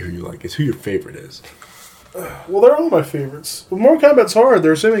 I didn't say who you like. It's who your favorite is. Well, they're all my favorites. But Mortal Kombat's hard.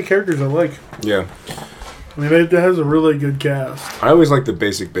 There are so many characters I like. Yeah. I mean, it has a really good cast. I always like the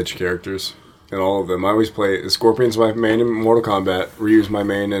basic bitch characters in all of them. I always play Scorpion's my main in Mortal Kombat. Ryu's my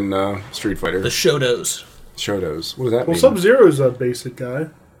main in Street Fighter. The Shotos. Shotos. What does that Well, mean? Sub-Zero's a basic guy.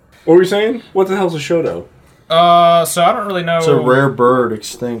 What were you saying? What the hell's a Shoto? So I don't really know It's a rare bird,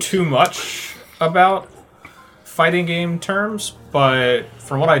 extinct. too much about fighting game terms, but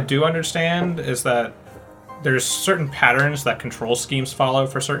from what I do understand is that there's certain patterns that control schemes follow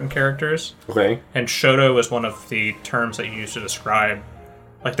for certain characters, Okay. and Shoto is one of the terms that you use to describe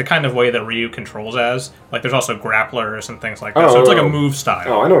like the kind of way that Ryu controls as. Like there's also grapplers and things like that, so it's like a move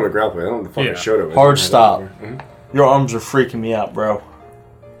style. Oh, I know what a grappler is. I don't know what the fuck Yeah. a Shoto is. Hard stop. Mm-hmm. Your arms are freaking me out, bro.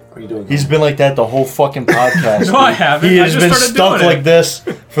 What are you doing? He's been like that the whole fucking podcast. No, I haven't. He I has just been started stuck doing like it. this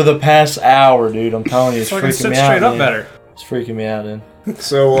for the past hour, dude. I'm telling you, it's So I can freaking sit me out. straight up man. better. It's freaking me out, man.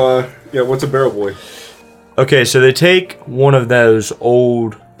 So, yeah, what's a barrel boy? Okay, so they take one of those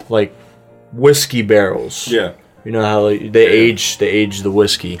old, like, whiskey barrels. Yeah. You know how like, they age the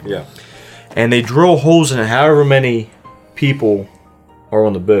whiskey. Yeah. And they drill holes in it however many people are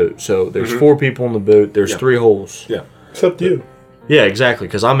on the boat. So there's 4 people on the boat. There's Yeah. 3 holes. Yeah. Except you. Yeah, exactly,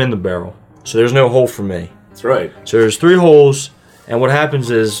 because I'm in the barrel. So there's no hole for me. That's right. So there's 3 holes, and what happens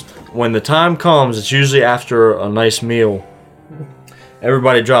is when the time comes, it's usually after a nice meal,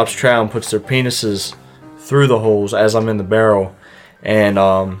 everybody drops trow and puts their penises through the holes as I'm in the barrel. And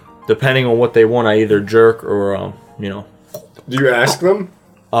depending on what they want, I either jerk or, you know. Do you ask them?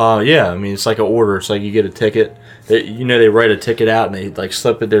 Yeah, I mean, it's like an order. It's like you get a ticket. They write a ticket out and they, like,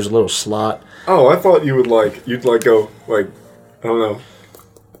 slip it. There's a little slot. Oh, I thought you would you'd go, I don't know.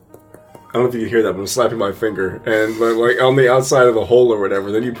 I don't know if you can hear that, but I'm slapping my finger. And, like, on the outside of the hole or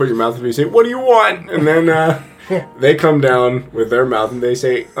whatever, then you put your mouth and you say, "What do you want?" And then, they come down with their mouth and they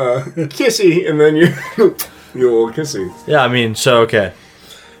say, "Kissy," and then you little kissy. Yeah, I mean, so, okay.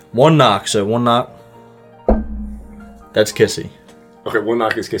 1 knock. So 1 knock, that's kissy. Okay, 1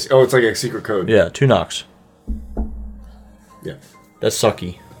 knock is kissy. Oh, it's like a secret code. Yeah, 2 knocks. Yeah. That's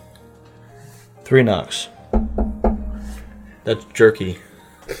sucky. 3 knocks. That's jerky.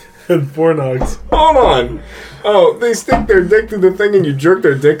 And 4 knocks. Hold on. Oh, they stick their dick through the thing and you jerk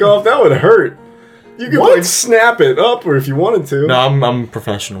their dick off? That would hurt. You could, like, snap it up or if you wanted to. No, I'm a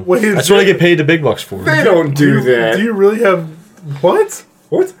professional. Wait, That's what I get paid the big bucks for. They don't do that. Do you really have... What?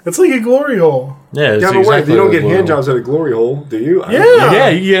 What? It's like a glory hole. Yeah, it's Yeah, but exactly wait, you don't like get a hand glory jobs at a glory hole, do you? Yeah. hole. Yeah,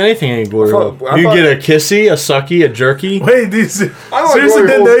 you can get anything in a glory hole. I You thought- can get a kissy, a sucky, a jerky. Wait, these... I like Seriously glory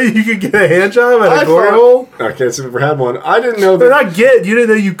didn't holes. know you could get a hand job at I a glory thought- hole? I can't say I've ever had one. I didn't know They're that. not get. You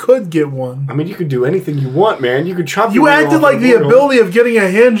didn't know you could get one. I mean, you could do anything you want, man. You could chop You your ear acted off like at a the glory hole. ability of getting a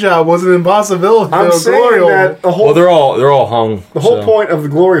hand job was an impossibility. I'm at a glory saying hole. that the whole Well, they're all hung. the whole point of the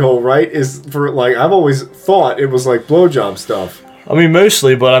glory hole, right, is for, like, I've always thought it was like blowjob stuff. I mean,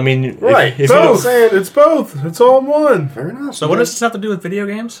 mostly, but I mean, Right. If you So- don't, Both. It's both. It's all in one. Fair enough. So what does this have to do with video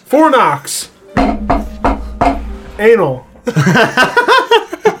games? 4 knocks. Anal.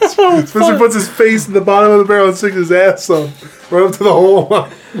 Spencer puts his face in the bottom of the barrel and sticks his ass up. Right up to the hole.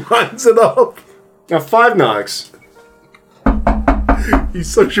 Lines it up. Now 5 knocks. He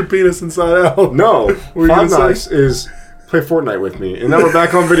sucks your penis inside out. No. were you 5 gonna say? knocks is play Fortnite with me. And now we're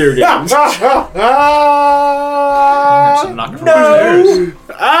back on video games. There's some knocking from upstairs.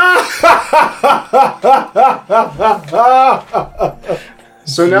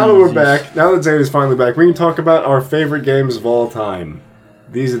 So now that we're back, now that Zane is finally back, we can talk about our favorite games of all time.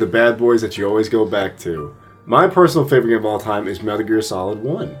 These are the bad boys that you always go back to. My personal favorite game of all time is Metal Gear Solid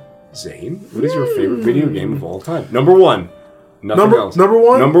 1. Zane, what is your favorite video game of all time? Number 1. Nothing else. Number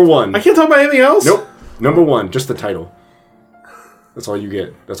 1? Number 1. I can't talk about anything else? Nope. Number 1. Just the title. That's all you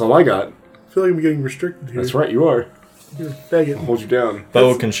get. That's all I got. I feel like I'm getting restricted here. That's right, you are. Dang it. I'll hold you down.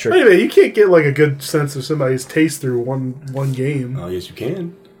 boa constrictor. Wait a minute, you can't get like a good sense of somebody's taste through one game. Oh, yes, you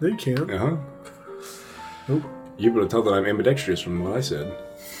can. No, you can't. Uh-huh. Nope. You're able to tell that I'm ambidextrous from what I said.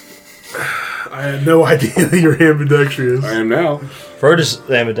 I had no idea that you're ambidextrous. I am now. Ferd is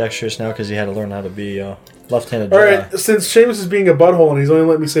ambidextrous now because he had to learn how to be left-handed. All Jedi. right, since Seamus is being a butthole and he's only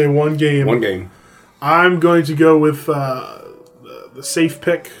let me say one game, One game. I'm going to go with the safe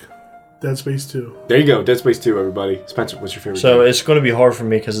pick, Dead Space 2. There you go. Dead Space 2, everybody. Spencer, what's your favorite So game? it's going to be hard for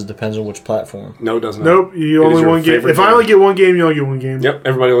me because it depends on which platform. No, it doesn't. Nope, you It is only your one game. favorite If I only get one game, you only get one game. Yep,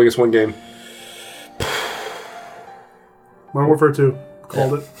 everybody only gets one game. Modern Warfare 2.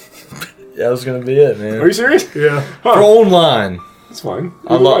 Called it. That was going to be it, man. Are you serious? Yeah. For online, That's fine.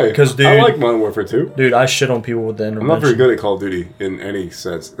 I love because dude, I like Modern Warfare 2. Dude, I shit on people with the intervention. I'm not very good at Call of Duty in any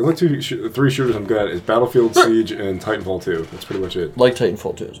sense. The only three shooters I'm good at is Battlefield, Siege, and Titanfall 2. That's pretty much it. Like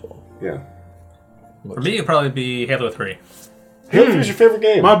Titanfall 2 as well. Yeah. For me, it'd probably be Halo 3. Halo 3 is your favorite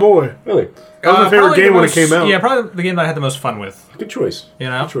game? My boy. Really? That was my favorite game when it came out. Yeah, probably the game that I had the most fun with. Good choice. You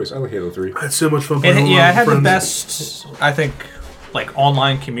know? Good choice. I like Halo 3. I had so much fun playing. It had the best, I think, like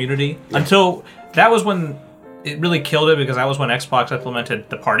online community until that was when it really killed it, because that was when Xbox implemented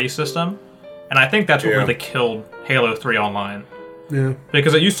the party system, and I think that's what really killed Halo 3 online. Yeah.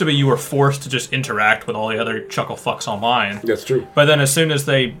 Because it used to be you were forced to just interact with all the other chuckle fucks online. That's true. But then as soon as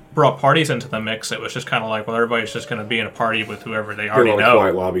they brought parties into the mix, it was just kind of like, well, everybody's just going to be in a party with whoever they already know.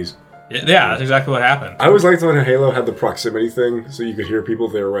 Quiet lobbies. Yeah, that's exactly what happened. I always liked when Halo had the proximity thing, so you could hear people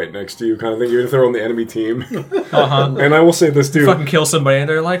if they were right next to you, kind of thing, even if they're on the enemy team. And I will say this, too. Fucking kill somebody, and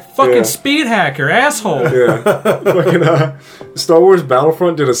they're like, fucking speed hacker, asshole. Yeah. Fucking, Star Wars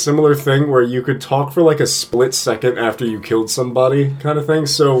Battlefront did a similar thing where you could talk for like a split second after you killed somebody, kind of thing.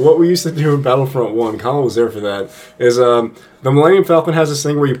 So what we used to do in Battlefront 1, Colin was there for that, is the Millennium Falcon has this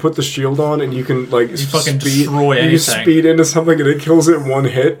thing where you put the shield on and you can like fucking destroy anything. You speed into something and it kills it in one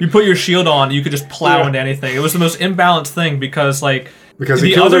hit. You put your shield on, you could just plow into anything. It was the most imbalanced thing because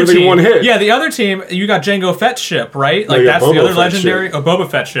he kills everything in one hit. Yeah, the other team, you got Jango Fett's ship, right? Like that's Boba the other legendary. Ship. Oh, Boba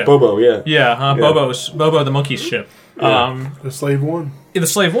Fett ship. Bobo, yeah. Yeah, Bobo the monkey's ship. The Slave One. The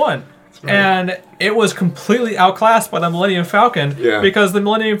Slave One. Right. And it was completely outclassed by the Millennium Falcon because the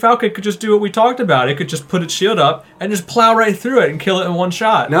Millennium Falcon could just do what we talked about. It could just put its shield up and just plow right through it and kill it in one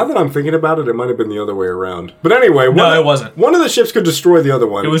shot. Now that I'm thinking about it, it might have been the other way around. But anyway, it wasn't. One of the ships could destroy the other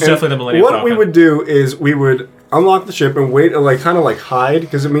one. It was definitely the Millennium Falcon. What we would do is we would unlock the ship and wait, kind of hide,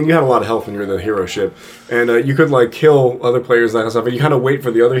 because I mean you had a lot of health when you're the hero ship, and you could kill other players, that kind of stuff, and you kind of wait for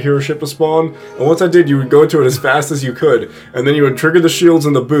the other hero ship to spawn. And once that did, you would go to it as fast as you could, and then you would trigger the shields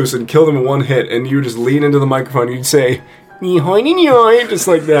and the boost and kill them in one hit, and you would just lean into the microphone and you'd say, just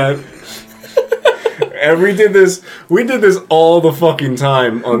like that. And we did this all the fucking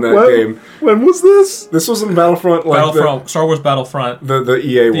time on that game. When was this? This was in Battlefront, Star Wars Battlefront. The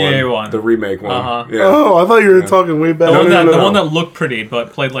EA one. EA one. The remake one. Yeah. Oh, I thought you were talking way back. The one that looked pretty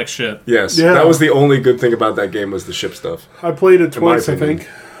but played like shit. Yes. Yeah. That was the only good thing about that game, was the ship stuff. I played it twice, I think.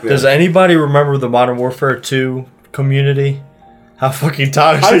 Yeah. Does anybody remember the Modern Warfare 2 community? How fucking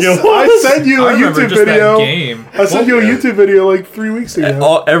toxic it was. I sent you a YouTube video. I sent you a YouTube video like 3 weeks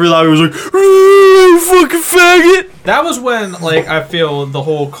ago. Every lobby was like, fucking faggot. That was when, I feel the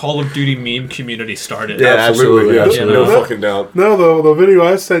whole Call of Duty meme community started. Yeah, absolutely. Yeah. No fucking doubt. No, the video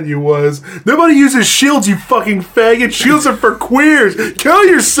I sent you was, nobody uses shields, you fucking faggot. Shields are for queers. Kill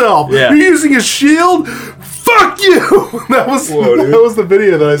yourself. Yeah. You're using a shield? Fuck you! That was the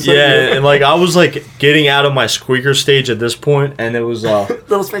video that I sent you. Yeah, and I was getting out of my squeaker stage at this point, and it was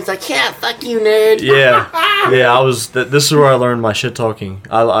Little Spring's like, yeah, fuck you, nerd. Yeah, I was. This is where I learned my shit talking.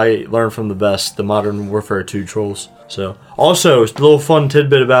 I learned from the best, the Modern Warfare 2 trolls. So, also, a little fun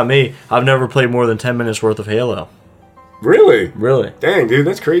tidbit about me: I've never played more than 10 minutes worth of Halo. Really? Really? Dang, dude,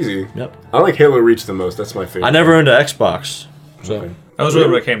 that's crazy. Yep. I like Halo Reach the most. That's my favorite. I never owned an Xbox. So. Okay. That was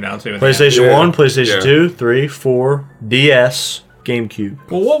really what it came down to. PlayStation 1, PlayStation 2, 3, 4, DS, GameCube.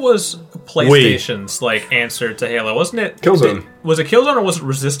 Well, what was PlayStation's answer to Halo? Wasn't it Killzone? Was it Killzone or was it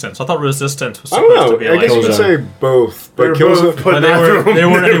Resistance? I thought Resistance was I don't supposed know. to be I guess you could say both, but Killzone. But they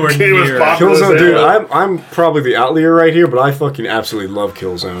weren't anywhere near. Killzone, dude. I'm probably the outlier right here, but I fucking absolutely love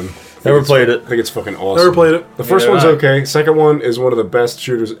Killzone. Never played it. I think it's fucking awesome. Never played it. The first one's okay. Second one is one of the best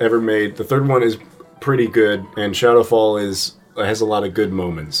shooters ever made. The third one is pretty good, and Shadowfall has a lot of good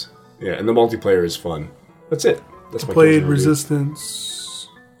moments. Yeah, and the multiplayer is fun. That's it. That's my played Resistance.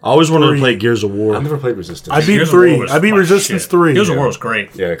 I always wanted to play Gears of War. I've never played Resistance. I beat 3. I beat Resistance 3. Gears of War was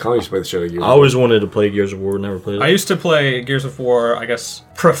great. Yeah, Colin used to play the shit out of Gears. I always wanted to play Gears of War, never played it. I used to play Gears of War, I guess,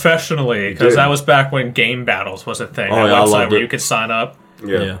 professionally, because that was back when Game Battles was a thing. Oh, a website where you could sign up.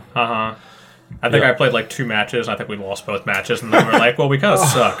 Yeah. I think I played 2 matches. I think we lost both matches, and then we were like, well, we kind of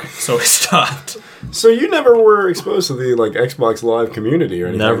suck, so we stopped. So you never were exposed to the Xbox Live community or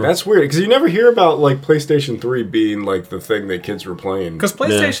anything? Never. That's weird, because you never hear about PlayStation 3 being the thing that kids were playing. Because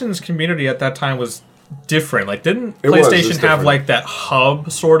PlayStation's community at that time was different. Didn't PlayStation have that hub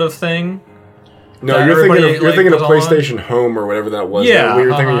sort of thing? No, you're thinking of PlayStation Home or whatever that was. Yeah, we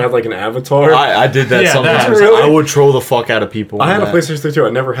were thinking you had an avatar. I did that sometimes. Really? I would troll the fuck out of people. I had a PlayStation 3 too.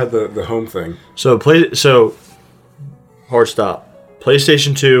 I never had the home thing. So hard stop.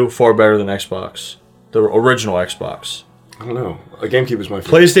 PlayStation 2 far better than Xbox, the original Xbox. I don't know. A GameCube was my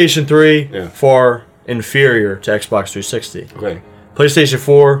favorite. PlayStation 3 far inferior to Xbox 360. Okay. PlayStation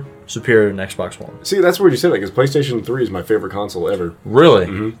 4 superior than Xbox One. See, that's weird you say that, because PlayStation 3 is my favorite console ever. Really?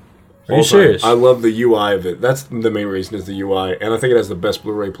 Mm-hmm. Are you serious? I love the UI of it. That's the main reason is the UI, and I think it has the best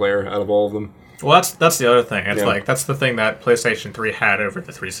Blu-ray player out of all of them. Well, that's the other thing. It's like that's the thing that PlayStation 3 had over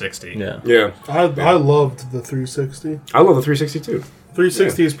the 360. Yeah. I loved the 360. I love the 360 too.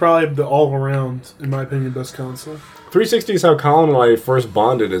 360 is probably the all-around, in my opinion, best console. 360 is how Colin and I first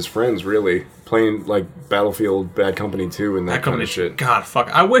bonded as friends, really. Playing, like, Battlefield, Bad Company 2, and that kind of shit. God, fuck.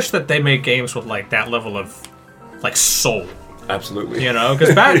 I wish that they made games with, like, that level of, like, soul. Absolutely. You know?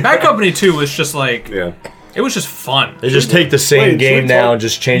 Because Bad Company 2 was just, like... Yeah. It was just fun. They just take the same game now and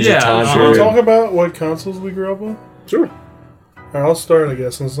just change the time Should period. we talk about what consoles we grew up with? Sure. Alright, I'll start, I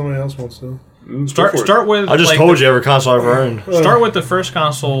guess, unless somebody else wants to. Start with... I just told you every console I've ever owned. Start with the first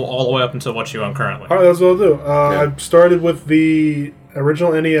console all the way up until what you own currently. Alright, that's what I'll do. I started with the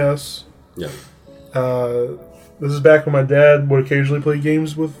original NES. Yeah. This is back when my dad would occasionally play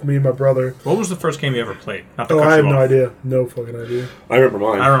games with me and my brother. What was the first game you ever played? Not to Oh, cut I have you no off. idea. No fucking idea. I remember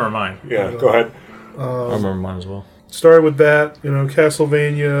mine. I remember mine. Yeah, go ahead. I remember mine as well. Started with that, you know,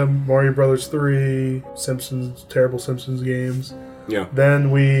 Castlevania, Mario Brothers 3, Simpsons, terrible Simpsons games. Yeah.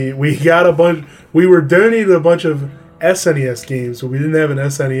 Then we got a bunch. We were donated a bunch of SNES games, but we didn't have an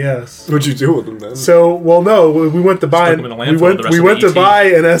SNES. What'd you do with them then? So, well, no, we went to buy. Stuck them in a landfill with the rest We of went the to ET. buy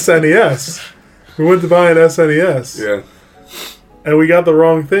an SNES. We went to buy an SNES. Yeah. And we got the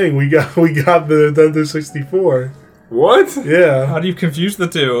wrong thing. We got the Nintendo 64. What? Yeah. How do you confuse the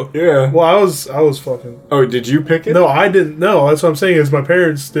two? Yeah. Well, I was fucking. Oh, did you pick it? No, I didn't know. That's what I'm saying. Is my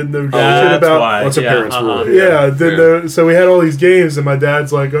parents didn't know shit That's about. why. What's a parent's rule? Yeah, didn't know. So we had all these games, and my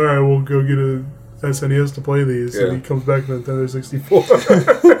dad's like, "All right, we'll go get a SNES to play these." Yeah. And he comes back with Nintendo 64.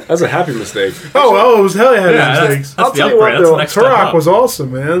 That's a happy mistake. oh, it was hell yeah, Yeah, mistakes. that's I'll the tell you upgrade. what, That's the though, next step Turok up. was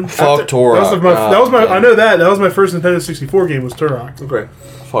awesome, man. Fuck Torah. That was my. I know that. That was my first Nintendo 64 game. Was Turok. Okay.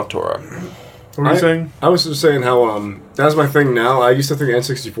 Fuck Torah. What were you saying? I was just saying how that's my thing now. I used to think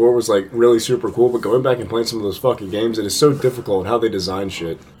N64 was like really super cool, but going back and playing some of those fucking games, it is so difficult how they design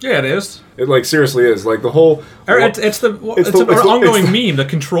shit. Yeah, it is. It like seriously is like the whole. It's an ongoing meme. The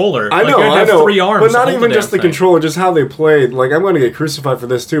controller. I know, you I have know, 3 arms but not to hold even just the damn thing. controller, just how they played. Like I'm going to get crucified for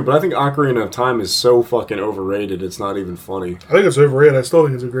this too, but I think Ocarina of Time is so fucking overrated. It's not even funny. I think it's overrated. I still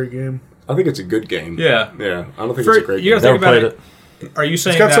think it's a great game. I think it's a good game. Yeah. Yeah. I don't think For- it's a great you game. gotta think Never about played it. Are you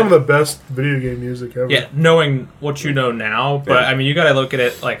saying It's got that, some of the best video game music ever. yeah, knowing what you know now, but Yeah. I mean, you got to look at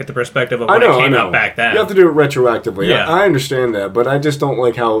it like at the perspective of I when know, it came I know. out back then. You have to do it retroactively. Yeah. I understand that, but I just don't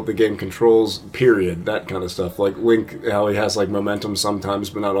like how the game controls, period, that kind of stuff. Like Link, how he has like momentum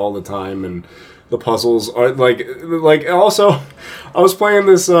sometimes, but not all the time, and the puzzles are like also, I was playing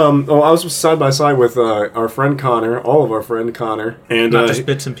this, I was side by side with our friend Connor, all of our friend Connor, and Not just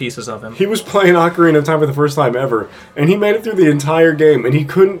bits and pieces of him. he was playing Ocarina of Time for the first time ever, and he made it through the entire game, and he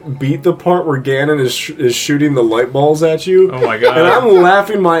couldn't beat the part where Ganon is shooting the light balls at you. Oh my god. And I'm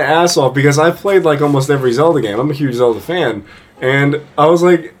laughing my ass off because I've played like almost every Zelda game. I'm a huge Zelda fan. And I was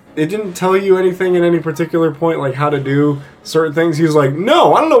like, it didn't tell you anything at any particular point, like how to do certain things. He was like,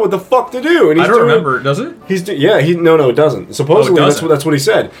 no, I don't know what the fuck to do. And he's I don't doing, remember. Does it? No, it doesn't. Supposedly, doesn't. that's what he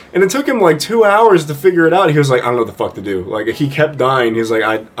said. And it took him like 2 hours to figure it out. He was like, I don't know what the fuck to do. Like, he kept dying. He was like,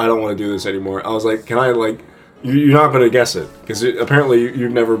 I don't want to do this anymore. I was like, can I, like, you're not going to guess it. Because apparently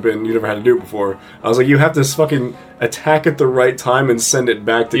you've never had to do it before. I was like, you have to fucking attack at the right time and send it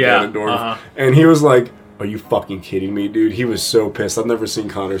back to Ganondorf. And he was like, are you fucking kidding me, dude? He was so pissed. I've never seen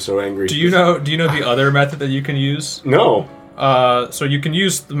Connor so angry. Do you know the other method that you can use? No. So you can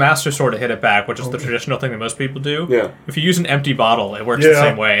use the Master Sword to hit it back, which is the traditional thing that most people do. Yeah. If you use an empty bottle, it works the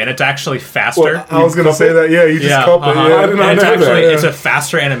same way, and it's actually faster. Well, I was gonna say that. Yeah, you just cup it. Yeah, I did not And it's know that. actually Yeah. it's a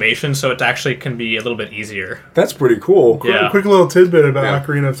faster animation, so it actually can be a little bit easier. That's pretty cool. Yeah. Quick little tidbit about Yeah.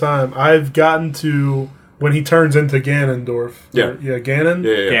 Ocarina of Time. I've gotten to when he turns into Ganondorf. Yeah. Ganon.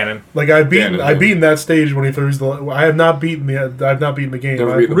 Yeah. Ganon. Like I've beaten Ganon, that stage when he throws the. I have not beaten the game.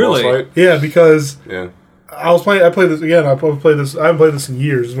 Never beat the Really? boss fight? Yeah, because Yeah. I played this again. I haven't played this in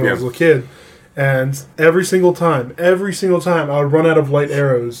years when I was a little kid, and every single time, I would run out of light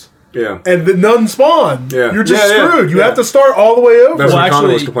arrows. Yeah. And none spawn. Yeah. You're just Yeah, yeah. screwed. You Yeah. have to start all the way over. That's Well, what Connor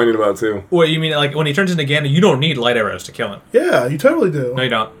was actually- complaining about too. What you mean? Like when he turns into Ganon, you don't need light arrows to kill him. Yeah, you totally do. No, you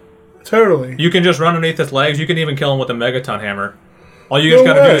don't. Totally. You can just run underneath his legs. You can even kill him with a megaton hammer. All you No just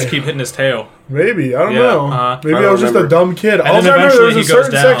gotta do way. is keep hitting his tail. Maybe. I don't Yeah, know. Maybe I I don't was just a remember. dumb kid. then Also, I remember there was eventually a he goes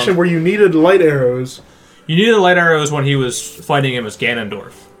certain down. section where you needed light arrows. You needed the light arrows when he was fighting him as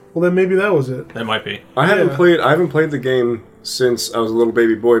Ganondorf. Well, then maybe that was it. That might be. I haven't played the game since I was a little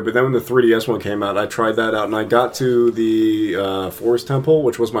baby boy, but then when the 3DS one came out, I tried that out, and I got to the Forest Temple,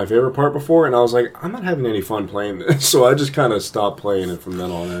 which was my favorite part before, and I was like, I'm not having any fun playing this, so I just kind of stopped playing it from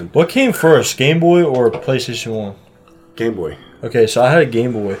then on in. What came first, Game Boy or PlayStation 1? Game Boy. Okay, so I had a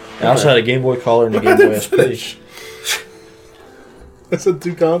Game Boy. I also had a Game Boy Color and a Game Boy SP. I said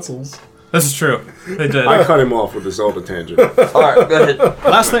 2 consoles. This is true. They did. I cut him off with the Zelda tangent. Alright, go ahead.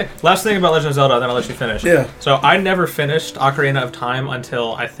 Last thing about Legend of Zelda, then I'll let you finish. Yeah. So I never finished Ocarina of Time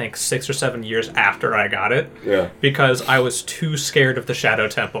until I think 6 or 7 years after I got it. Yeah. Because I was too scared of the Shadow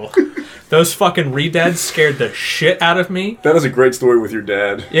Temple. Those fucking re-deads scared the shit out of me. That is a great story with your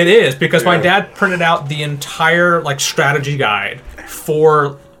dad. It is, because my Yeah. dad printed out the entire like strategy guide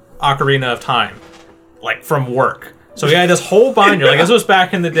for Ocarina of Time, like from work. So he had this whole binder. Like this was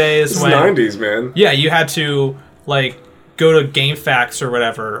back in the days This is when 90s, man. yeah, you had to like go to GameFAQs or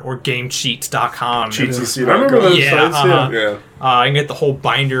whatever or GameCheats.com. I GTC.com. remember those Yeah, sites, uh-huh. Yeah. And get the whole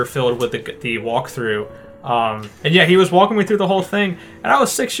binder filled with the walkthrough. And yeah, he was walking me through the whole thing, and I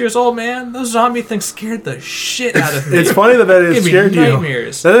was 6 years old, man. Those zombie things scared the shit out of me. It's funny that it Gave me scared you.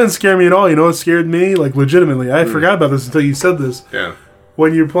 nightmares. That didn't scare me at all. You know what scared me? Like, legitimately. I forgot about this until you said this. Yeah.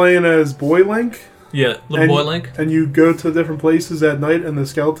 When you're playing as Boy Link... Yeah, little boy Link. And you go to different places at night and the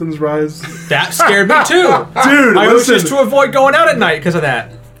skeletons rise. That scared me too. Dude, I was listen. just to avoid going out at night because of that.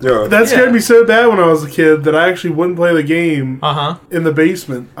 Yeah. That scared Yeah. me so bad when I was a kid that I actually wouldn't play the game in the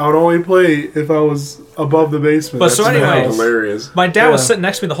basement. I would only play if I was above the basement. But so That's my anyway- house. Hilarious. My dad was Yeah. sitting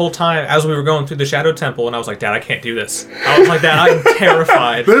next to me the whole time as we were going through the Shadow Temple, and I was like, Dad, I can't do this. I was like, Dad, I'm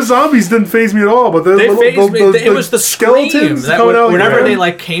terrified. Those zombies didn't phase me at all, but They phased me. It was the scream skeletons that coming out. whenever yeah. they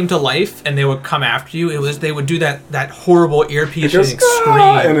like came to life and they would come after you, they would do that horrible ear It piercing goes, scream.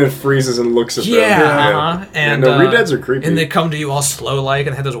 "Ah," and it freezes and looks at them. Yeah, And the re-deads are creepy. And they come to you all slow like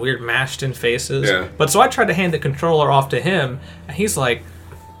and had those weird mashed in faces. Yeah. But so I tried to hand the controller off to him, and he's like,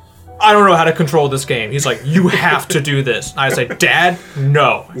 I don't know how to control this game. He's like, you have to do this. I said, Dad,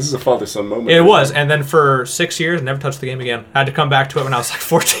 no. This is a father-son moment. It was, and then for 6 years, never touched the game again. I had to come back to it when I was like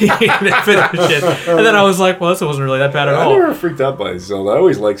 14 and finish it. And then I was like, well, this wasn't really that bad at I all. never freaked out by Zelda. I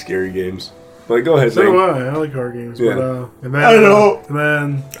always like scary games. But go ahead, So do Zane. I like horror games. Yeah. But, and then, I know. And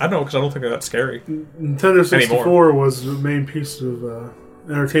then I don't know, because I don't think they're that scary. Nintendo 64 was the main piece of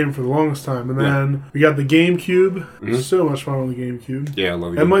entertainment for the longest time. And then we got the GameCube. So much fun on the GameCube. Yeah, I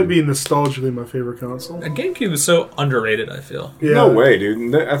love it. That might be nostalgically my favorite console. A GameCube is so underrated, I feel. Yeah. No way,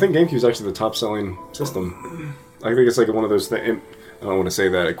 dude. I think GameCube is actually the top-selling system. I think it's like one of those things. I don't want to say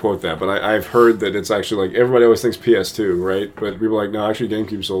that, I quote that, but I've heard that it's actually like, everybody always thinks PS2, right? But people are like, no, actually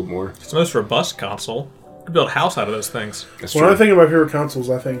GameCube sold more. It's the most robust console. You can build a house out of those things. That's When true. I think of my favorite consoles,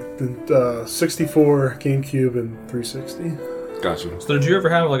 I think the 64, GameCube, and 360. Gotcha. So did you ever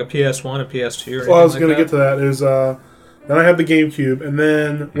have like a PS1, a PS2, or anything Well, I was like going to that? get to that. Is then I had the GameCube, and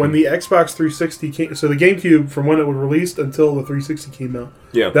then when the Xbox 360 came, so the GameCube from when it was released until the 360 came out,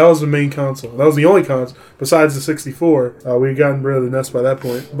 Yeah. that was the main console. That was the only console besides the 64. We had gotten rid of the NES by that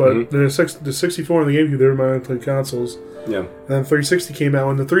point, but the 64 and the GameCube, they were my only played consoles. Yeah. And then 360 came out.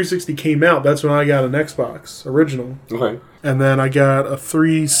 When the 360 came out, that's when I got an Xbox original, Okay. and then I got a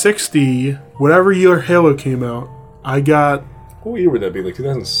 360. Whatever year Halo came out, I got. What year would that be? Like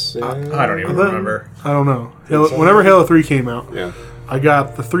 2006? I don't even remember. I don't know. Whenever Halo 3 came out, Yeah. I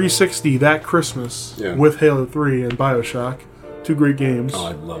got the 360 that Christmas Yeah. with Halo 3 and BioShock. Two great games. Oh,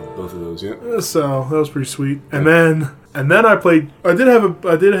 I love both of those, yeah. So that was pretty sweet. And then I played. I did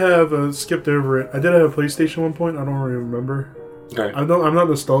have a skipped over it. I did have a PlayStation at one point. I don't really remember. Okay. I'm not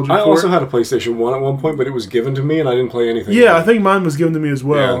nostalgic I for also it. had a PlayStation 1 at one point, but it was given to me and I didn't play anything. Yeah, I think mine was given to me as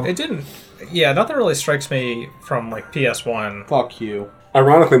well. It didn't. Yeah, nothing really strikes me from like PS1. Fuck you.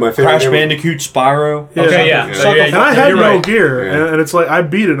 Ironically, my favorite Crash game- Bandicoot, Spyro. Yeah. Okay, yeah. Yeah. So, yeah, And I had you're Metal right. Gear, Yeah. and it's like I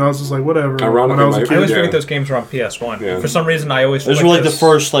beat it, and I was just like, whatever. Ironically, when I was a my- I always kid. forget those games were on PS1. Yeah. For some reason, I always. Those like were like the this-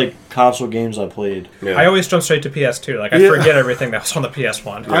 first like console games I played. Yeah. I always jump straight to PS2. Like I Yeah. forget everything that was on the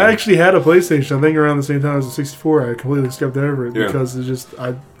PS1. I actually had a PlayStation. I think around the same time as the 64. I completely skipped over it Yeah. because it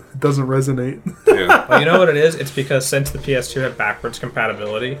doesn't resonate. Yeah. Well, you know what it is? It's because since the PS2 had backwards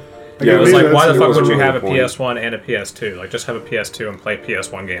compatibility, Yeah, it was maybe like, why the it fuck was would you really have a the point. PS1 and a PS2? Like, just have a PS2 and play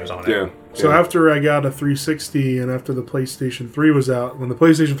PS1 games on it. Yeah. So yeah. after I got a 360 and after the PlayStation 3 was out, when the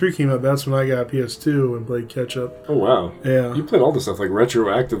PlayStation 3 came out, that's when I got a PS2 and played catch up. Oh, wow. Yeah. You played all this stuff like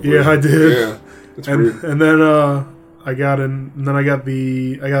retroactively. Yeah, I did. Yeah. That's weird. And then I got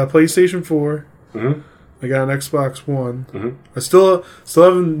a PlayStation 4. Mhm. I got an Xbox One. Mhm. I still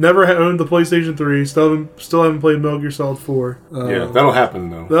haven't never owned the PlayStation 3. Still haven't played Metal Gear Solid 4. Yeah, that'll happen,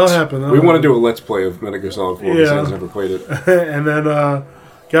 though. That'll happen. We want to do a Let's Play of Metal Gear Solid 4 because Yeah. Sam's never played it. And then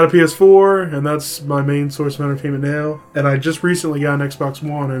got a PS4, and that's my main source of entertainment now. And I just recently got an Xbox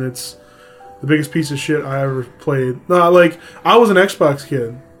One, and it's the biggest piece of shit I ever played. No, like, I was an Xbox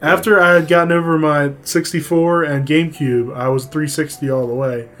kid. After I had gotten over my 64 and GameCube, I was 360 all the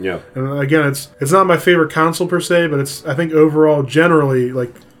way. Yeah. And again, it's not my favorite console per se, but it's, I think overall, generally,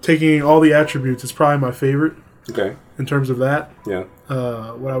 like, taking all the attributes, it's probably my favorite. Okay. In terms of that. Yeah.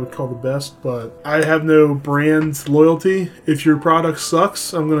 What I would call the best, but I have no brand loyalty. If your product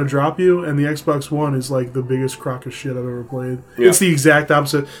sucks, I'm going to drop you, and the Xbox One is like the biggest crock of shit I've ever played. Yeah. It's the exact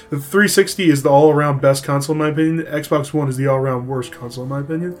opposite. The 360 is the all-around best console in my opinion. The Xbox One is the all-around worst console in my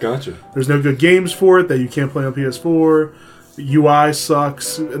opinion. Gotcha. There's no good games for it that you can't play on PS4. The UI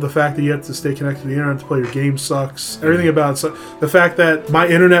sucks. The fact that you have to stay connected to the internet to play your game sucks. Everything about it sucks. The fact that my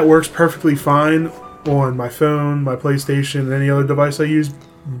internet works perfectly fine on my phone, my PlayStation, and any other device I use.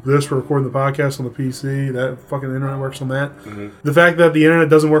 This for recording the podcast on the PC. That fucking internet works on that. Mm-hmm. The fact that the internet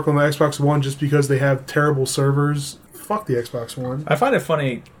doesn't work on the Xbox One just because they have terrible servers. Fuck the Xbox One. I find it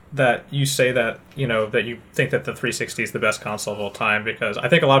funny that you say that, you know, that you think that the 360 is the best console of all time, because I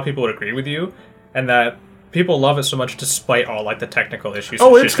think a lot of people would agree with you, and that people love it so much despite all like the technical issues.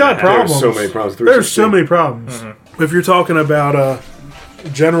 Oh, it's got problems. There's so many problems. There's so many problems. Mm-hmm. If you're talking about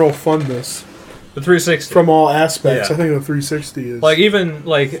general funness. The 360. From all aspects. Yeah. I think the 360 is... Like, even,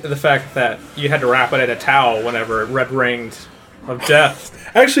 like, the fact that you had to wrap it in a towel whenever it red ringed of death.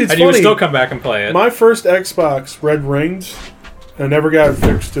 Actually, it's and funny. You would still come back and play it. My first Xbox red ringed. I never got it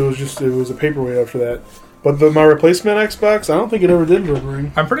fixed. It was a paperweight after that. But my replacement Xbox, I don't think it ever did red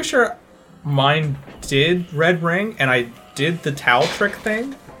ring. I'm pretty sure mine did red ring, and I did the towel trick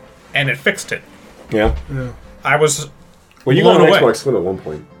thing, and it fixed it. Yeah. I was Well, you got an Xbox Slim at one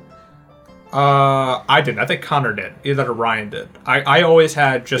point. I didn't. I think Connor did. Either Ryan did. I always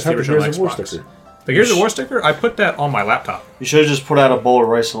had just the original Xbox. The Gears of War sticker, I put that on my laptop. You should have just put out a bowl of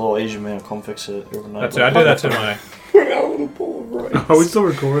rice, a little Asian man come fix it overnight. That's it. I did that to my... Put out a little bowl of rice. Are we still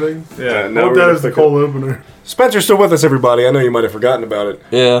recording? Yeah. Now that is the cold opener. Spencer's still with us, everybody. I know you might have forgotten about it.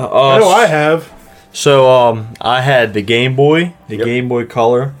 Yeah. I know I have. So, I had the Game Boy, Game Boy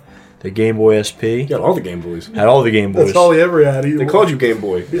Color, the Game Boy SP. You got all the Game Boys. Had all the Game Boys. That's all he ever had. They called you Game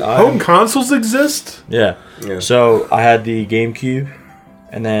Boy. Home consoles exist? Yeah. So I had the GameCube,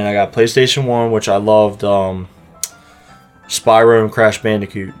 and then I got PlayStation 1, which I loved. Spyro and Crash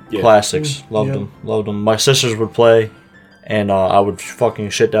Bandicoot classics. Loved them. My sisters would play, and I would fucking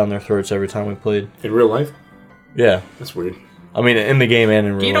shit down their throats every time we played. In real life? Yeah. That's weird. I mean, in the game and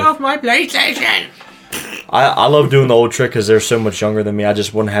in real life. Get off my PlayStation! I love doing the old trick because they're so much younger than me. I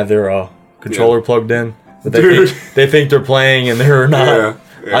just wouldn't have their controller plugged in. But they think they're playing and they're not.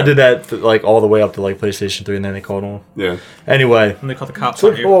 Yeah. I did that like all the way up to like PlayStation 3 and then they called on. Yeah. Anyway. And they called the cops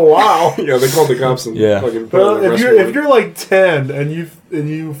on you. Oh wow. Yeah, they called the cops and fucking put well, if you're like 10 and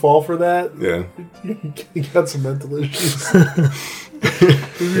you fall for that, you got some mental issues.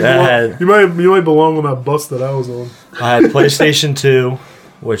 You might belong on that bus that I was on. I had PlayStation 2,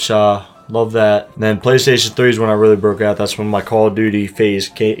 which love that. And then PlayStation 3 is when I really broke out. That's when my Call of Duty phase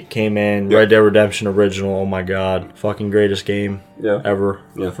came in. Red Dead Redemption Original. Oh my god, fucking greatest game ever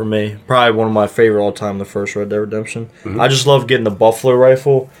for me. Probably one of my favorite all time. The first Red Dead Redemption. Mm-hmm. I just love getting the buffalo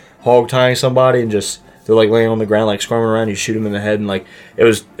rifle, hog tying somebody, and just. They're like laying on the ground, like squirming around. You shoot them in the head, and like it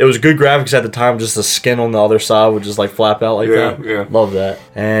was good graphics at the time. Just the skin on the other side would just like flap out like that. Yeah, love that.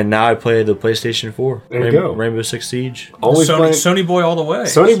 And now I play the PlayStation 4. There you go. Rainbow Six Siege. Always Sony Boy all the way.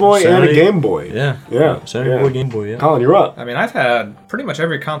 Sony Boy and a Game Boy. Yeah. Sony Boy, Game Boy. Yeah. Colin, you're up. I mean, I've had pretty much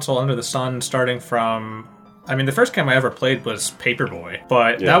every console under the sun, starting from. I mean, the first game I ever played was Paperboy,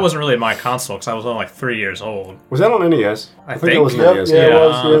 but that wasn't really my console because I was only like 3 years old. Was that on NES? I think that was NES. Yeah, it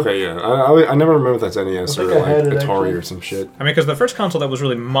was. Okay, yeah. I never remember if that's NES or like Atari or some shit. I mean, because the first console that was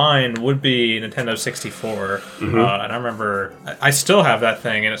really mine would be Nintendo 64. Mm-hmm. And I remember, I still have that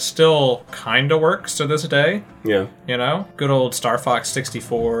thing, and it still kind of works to this day. Yeah. You know? Good old Star Fox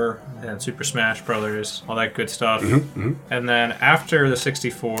 64 and Super Smash Brothers, all that good stuff. Mm-hmm, mm-hmm. And then after the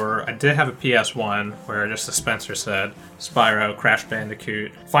 64, I did have a PS1 where, just as Spencer said, Spyro, Crash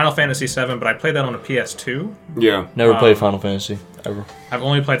Bandicoot, Final Fantasy VII, but I played that on a PS2. Yeah. Never played Final Fantasy, ever. I've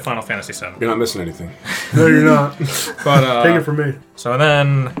only played Final Fantasy VII. You're not missing anything. No, you're not. But take it from me. So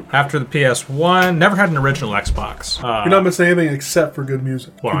then, after the PS1, never had an original Xbox. You're not missing anything except for good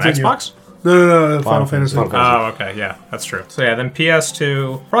music. What, on Xbox? No, Final Fantasy. Oh, okay, yeah, that's true. So yeah, then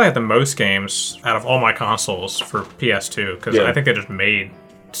PS2, probably had the most games out of all my consoles for PS2, because I think they just made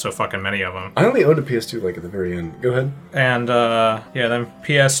so fucking many of them. I only owned a PS2 like at the very end. Go ahead. And then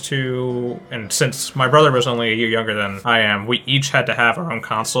PS2, and since my brother was only a year younger than I am, we each had to have our own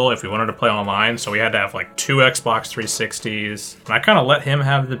console if we wanted to play online. So we had to have like 2 Xbox 360s, and I kind of let him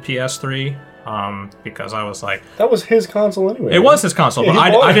have the PS3 because I was like, that was his console anyway. It was his console, Yeah,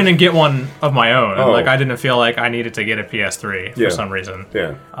 but I didn't get one of my own. Oh. Like I didn't feel like I needed to get a PS3 for some reason.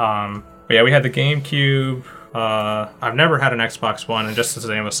 Yeah. But yeah, we had the GameCube. I've never had an Xbox One, and just as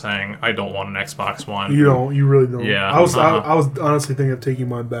Dan was saying, I don't want an Xbox One. You don't. You really don't. Yeah. I was honestly thinking of taking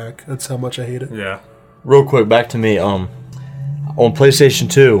mine back. That's how much I hate it. Yeah. Real quick, back to me. On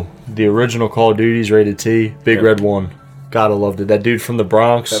PlayStation 2, the original Call of Duty's rated T, Big Red 1. God, I loved it. That dude from the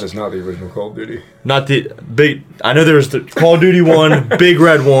Bronx. That is not the original Call of Duty. Not the big. I know there was the Call of Duty 1, Big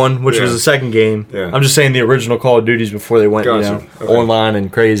Red 1, which was the second game. Yeah. I'm just saying the original Call of Duties before they went, online and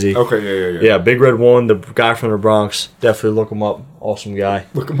crazy. Okay, yeah. Yeah, Big Red 1, the guy from the Bronx. Definitely look him up. Awesome guy.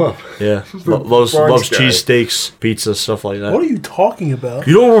 Look him up. Yeah. Loves cheesesteaks, pizza, stuff like that. What are you talking about?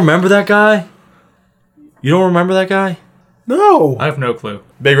 You don't remember that guy? You don't remember that guy? No. I have no clue.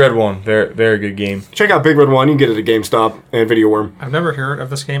 Big Red 1. Very, very good game. Check out Big Red 1. You can get it at GameStop and Video Worm. I've never heard of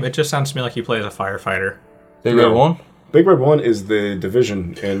this game. It just sounds to me like you play as a firefighter. Big Red 1? Big Red 1 is the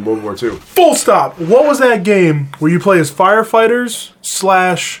Division in World War II. Full stop. What was that game where you play as firefighters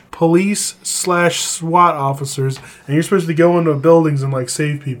 / police / SWAT officers, and you're supposed to go into buildings and like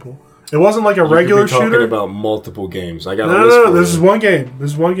save people? It wasn't like a regular shooter. shooter. Talking about multiple games. I got No. This is one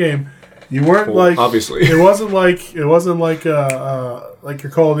game. You weren't like obviously. It wasn't like your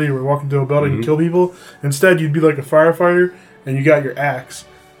Call of Duty where you walk into a building and kill people. Instead, you'd be like a firefighter and you got your axe.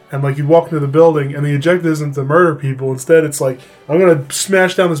 And like you walk into the building, and the objective isn't to murder people. Instead, it's like I'm gonna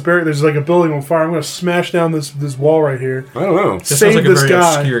smash down this barrier. There's like a building on fire. I'm gonna smash down this wall right here. I don't know. This sounds like a very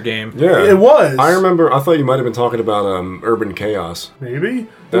obscure game. Yeah, it was. I remember. I thought you might have been talking about Urban Chaos. Maybe.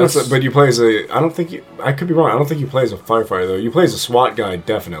 But you play as a. I don't think you. I could be wrong. I don't think you play as a firefighter though. You play as a SWAT guy,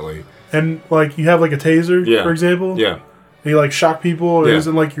 definitely. And like you have like a taser, for example. Yeah. And you like shock people. It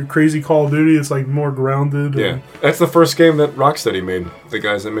isn't like your crazy Call of Duty. It's like more grounded. Yeah, that's the first game that Rocksteady made. The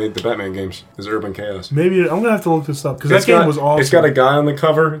guys that made the Batman games is Urban Chaos. Maybe I'm gonna have to look this up because that game was awesome. It's got a guy on the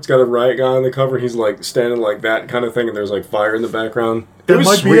cover. It's got a riot guy on the cover. He's like standing like that kind of thing, and there's like fire in the background. That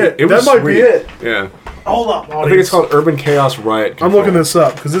might be it. That might be it. Yeah. Hold up, audience. I think it's called Urban Chaos Riot Control. I'm looking this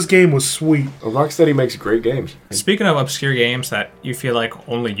up because this game was sweet. Rocksteady makes great games. Speaking of obscure games that you feel like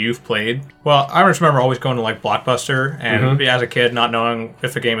only you've played, well, I just remember always going to like Blockbuster and as a kid not knowing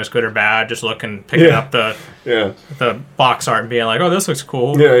if a game is good or bad, just looking, picking up the box art and being like, oh, this looks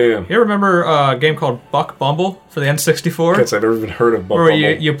cool. Yeah. You ever remember a game called Buck Bumble for the N64? I've never even heard of Buck Bumble.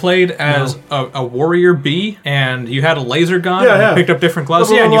 Where you played as a warrior bee and you had a laser gun and you picked up different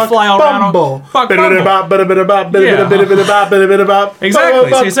gloves. And you fly all around. Buck Bumble.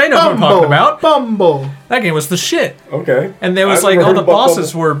 Exactly. See, they know what I'm talking about. Bumble. That game was the shit. Okay. And there was like all the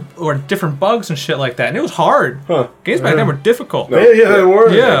bosses were different bugs and shit like that, and it was hard. Games back then were difficult. No, they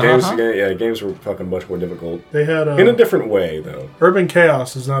were. Games were fucking much more difficult. They had in a different way though. Urban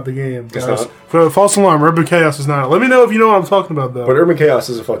Chaos is not the game. It's not. False alarm. Urban Chaos is not. Let me know if you know what I'm talking about though. But Urban Chaos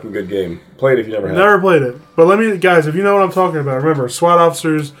is a fucking good game. Play it if you never have. Never played it. But let me, guys, if you know what I'm talking about, remember SWAT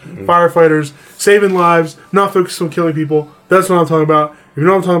officers, firefighters, saving lives, not focused on killing people. That's what I'm talking about. If you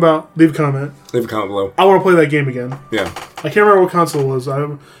know what I'm talking about, leave a comment. Leave a comment below. I want to play that game again. Yeah. I can't remember what console it was. It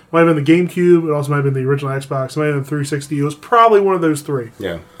might have been the GameCube. It also might have been the original Xbox. It might have been 360. It was probably one of those three.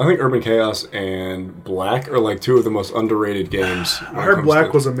 Yeah. I think Urban Chaos and Black are like two of the most underrated games. I heard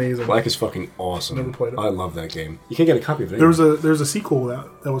Black was amazing. Black is fucking awesome. Never played it. I love that game. You can't get a copy of it. There was a sequel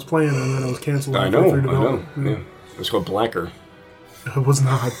that was playing and then it was canceled. I know. Yeah. It was called Blacker. It was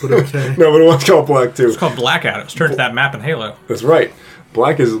not, but okay. No, but it was called Black too. It's called Blackout. It was turned to that map in Halo. That's right.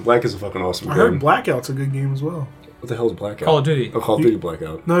 Black is a fucking awesome game. I heard Blackout's a good game as well. What the hell is Blackout? Call of Duty. Oh, Call of Duty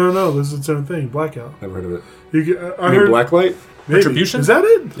Blackout. No. This is its own thing. Blackout. Never heard of it. You mean Blacklight? Maybe. Retribution? Is that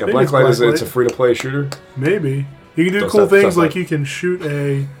it? Yeah, Blacklight is it's a free-to-play shooter. Maybe. You can do cool things like you can shoot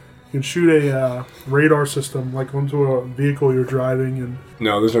a radar system like onto a vehicle you're driving and.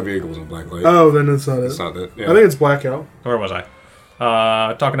 No, there's no vehicles in Blacklight. Oh, then it's not it. It's not that. Yeah. I think it's Blackout. Where was I?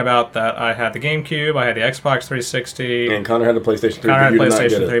 Talking about that I had the GameCube, I had the Xbox 360. And Connor had the PlayStation 3. Connor had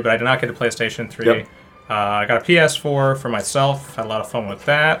PlayStation 3, but I did not get a PlayStation 3. Yep. I got a PS4 for myself. Had a lot of fun with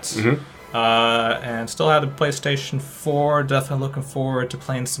that. Mm-hmm. And still have the PlayStation 4. Definitely looking forward to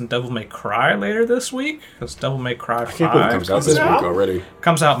playing some Devil May Cry later this week. Because Devil May Cry 5 comes out this week already.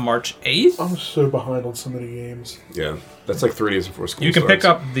 Comes out March 8th. I'm so behind on so many games. Yeah, that's like 3 days before school You can starts. pick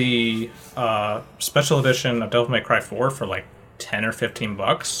up the special edition of Devil May Cry 4 for like 10 or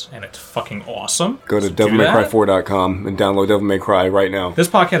 $15, and it's fucking awesome. Go to So do that. devilmaycry4.com and download Devil May Cry right now. This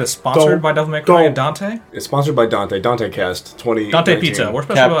podcast is sponsored by Devil May Cry and Dante. It's sponsored by Dante. Dante Cast 2019. Dante Pizza. We're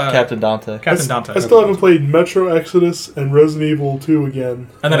supposed to Captain Dante. Captain Dante. I still haven't played Metro Exodus and Resident Evil 2 again.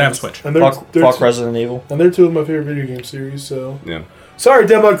 And then I have Switch. And Fuck they're Resident Evil. And they're two of my favorite video game series, so... Yeah. Sorry,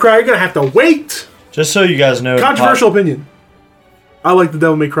 Devil May Cry, you're gonna have to wait! Just so you guys know, Controversial opinion. I like the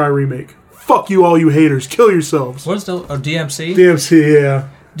Devil May Cry remake. Fuck you all you haters. Kill yourselves. What's the DMC? DMC,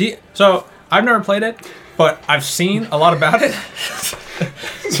 yeah. So, I've never played it, but I've seen a lot about it.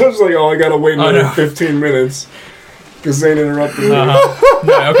 So it's like, I gotta wait another no. 15 minutes because Zane interrupted me. No,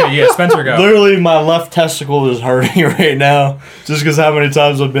 okay, yeah, Spencer, go. Literally, my left testicle is hurting right now just because how many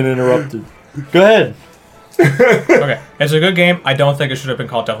times I've been interrupted. Go ahead. Okay, it's a good game. I don't think it should have been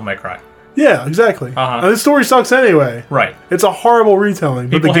called Devil May Cry. Yeah, exactly. Uh-huh. And the story sucks anyway. Right. It's a horrible retelling.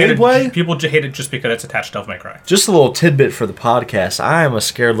 But the gameplay... People hate it just because it's attached to Devil May Cry. Just a little tidbit for the podcast. I am a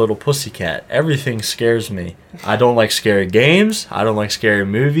scared little pussycat. Everything scares me. I don't like scary games. I don't like scary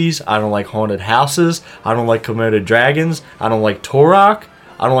movies. I don't like haunted houses. I don't like Komodo dragons. I don't like Turok.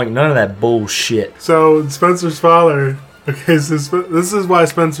 I don't like none of that bullshit. So, Spencer's father... Okay, so this is why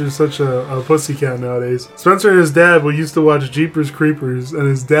Spencer's such a pussycat nowadays. Spencer and his dad used to watch Jeepers Creepers, and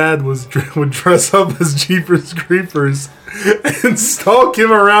his dad would dress up as Jeepers Creepers and stalk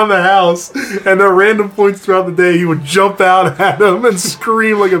him around the house. And at random points throughout the day, he would jump out at him and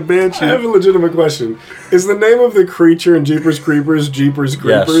scream like a banshee. I have a legitimate question. Is the name of the creature in Jeepers Creepers Jeepers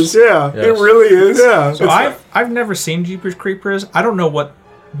Creepers? Yeah. Yes. It really is? Yeah. So I've never seen Jeepers Creepers. I don't know what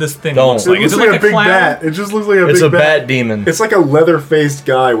this thing Don't. looks It like. looks Is it like a big clown? bat. It just looks like a It's big a bat demon. It's like a leather-faced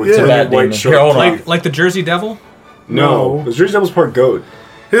guy with Yeah. tiny Bat demon. white Here, hold shirt. on. Like the Jersey Devil? No. The Jersey Devil's part goat.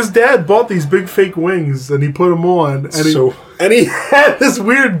 His dad bought these big fake wings and he put them on, and he had this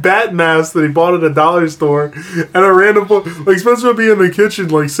weird bat mask that he bought at a dollar store. And a random like Spencer would be in the kitchen,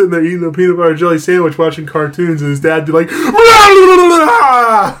 like sitting there eating a peanut butter and jelly sandwich, watching cartoons, and his dad would be like,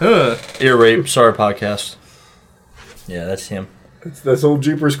 Ear rape. Sorry, podcast. Yeah, that's him. That's old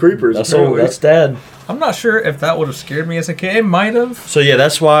Jeepers Creepers. That's apparently. old. That's dad. I'm not sure if that would have scared me as a kid. It might have. So yeah,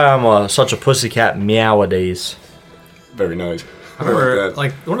 that's why I'm such a pussycat meow-a-days. Very nice. I remember, that.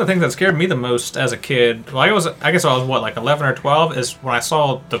 like, one of the things that scared me the most as a kid, well, I guess I was, what, like 11 or 12, is when I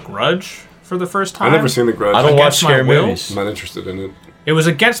saw The Grudge for the first time. I've never seen The Grudge. I don't watch Against my scary will? movies. I'm not interested in it. It was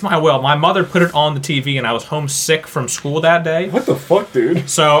against my will. My mother put it on the TV, and I was homesick from school that day. What the fuck, dude?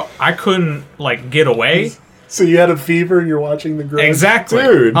 So I couldn't, like, get away. So you had a fever and you're watching The Grudge? Exactly.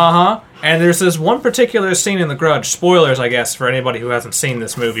 Dude. Uh-huh. And there's this one particular scene in The Grudge. Spoilers, I guess, for anybody who hasn't seen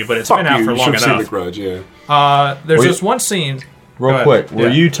this movie, but it's Fuck been out you. for You long should have seen The enough. Grudge, yeah. There's Were you- this one scene. Go Real ahead. quick, were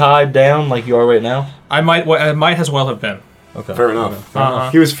Yeah. you tied down like you are right now? I might as well have been. Okay. Fair enough. Uh-huh.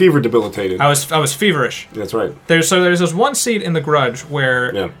 He was fever debilitated. I was feverish. That's right. There's this one scene in The Grudge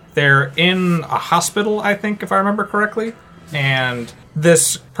where Yeah. they're in a hospital, I think, if I remember correctly, and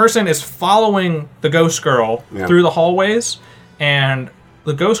this person is following the ghost girl Yeah. through the hallways, and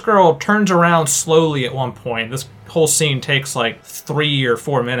the ghost girl turns around slowly at one point. This whole scene takes like 3 or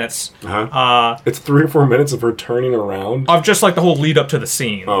 4 minutes. It's 3 or 4 minutes of her turning around. Of just like the whole lead up to the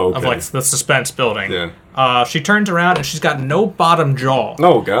scene. Oh, okay. Of like the suspense building. Yeah. She turns around and she's got no bottom jaw.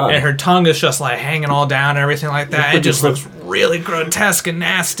 Oh, God. And her tongue is just like hanging all down and everything like that. It just looks really grotesque and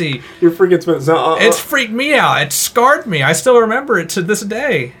nasty. You're freaking spent. It's freaked me out. It scarred me. I still remember it to this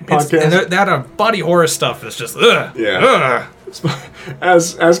day. Podcast. And that body horror stuff is just ugh. Yeah. Ugh.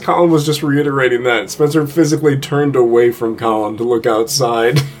 As Colin was just reiterating that, Spencer physically turned away from Colin to look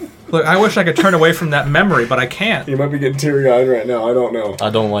outside. Look, I wish I could turn away from that memory, but I can't. You might be getting teary-eyed right now. I don't know. I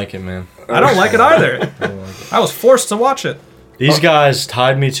don't like it, man. I don't like it either. I was forced to watch it. These guys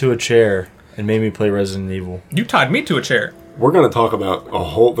tied me to a chair and made me play Resident Evil. You tied me to a chair. We're going to talk about a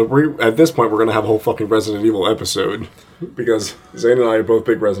whole... At this point, we're going to have a whole fucking Resident Evil episode. Because Zane and I are both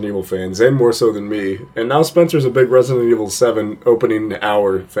big Resident Evil fans. Zane more so than me. And now Spencer's a big Resident Evil 7 opening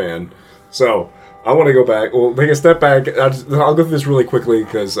hour fan. So, I want to go back. Well, take a step back. I'll go through this really quickly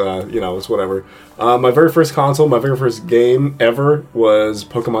because, it's whatever. My very first console, my very first game ever was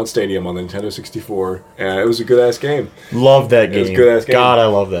Pokemon Stadium on the Nintendo 64. And it was a good-ass game. Love that game. It was a good-ass game. God, I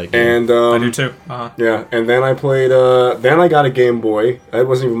love that game. And I do too. yeah, and then I played, then I got a Game Boy. It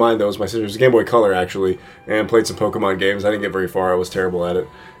wasn't even mine, though. It was my sister's. Game Boy Color, actually. And played some Pokemon games. I didn't get very far. I was terrible at it.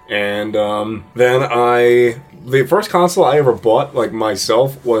 And then the first console I ever bought, like,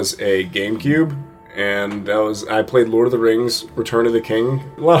 myself, was a GameCube. And I played Lord of the Rings, Return of the King.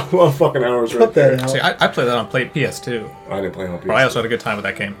 A lot of fucking hours right Cut that there. out. See, I played that on PS2. I didn't play on PS. But I also had a good time with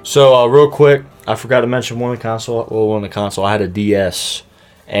that game. So, real quick, I forgot to mention one console. I had a DS.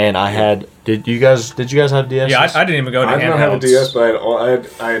 And I had. Did you guys have DS? Yeah, I didn't even go to I handhelds. did not have a DS, but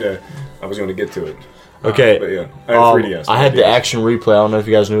I was going to get to it. Okay. But yeah, I had 3DS. I had the action replay. I don't know if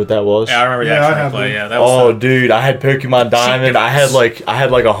you guys knew what that was. Yeah, I remember the Yeah, I action have replay. one. Yeah, that was. Oh, dude, I had Pokemon Diamond. I had like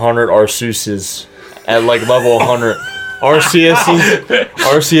 100 Arseuses at like level 100. Arceus.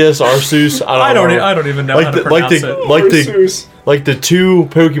 I don't even know how to pronounce it. Like the two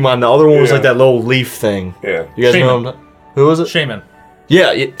Pokemon. The other one was Yeah. like that little leaf thing. Yeah. You guys know what who was it? Shaman.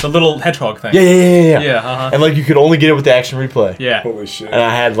 Yeah, yeah, The little hedgehog thing. yeah. Yeah, uh-huh. And like you could only get it with the action replay. Yeah. Holy shit. And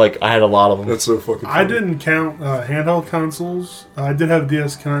I had a lot of them. That's so fucking funny. I didn't count handheld consoles. I did have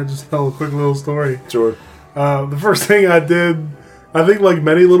DS. Can I just tell a quick little story? Sure. The first thing I did, I think like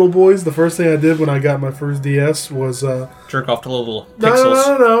many little boys, the first thing I did when I got my first DS was Jerk off to little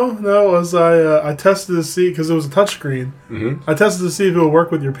pixels. No. Was I tested to see because it was a touchscreen. Mm-hmm. I tested to see if it would work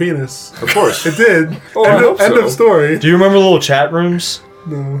with your penis. Of course. It did. Oh, I hope End so. of story. Do you remember little chat rooms?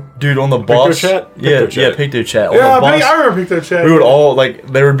 No. Dude, on the bus. Chat? Yeah, Picto-chat. PictoChat. On Yeah, the bus. I remember PictoChat. We would all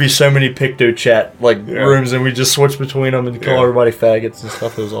there would be so many PictoChat Yeah. rooms, and we just switch between them and call Yeah. everybody faggots and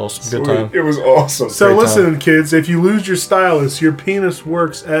stuff. It was awesome. Good time. It was awesome. So Great listen, kids, if you lose your stylus, your penis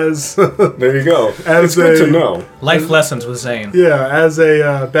works as There you go. As It's good a- to know. Life lessons with Zane. as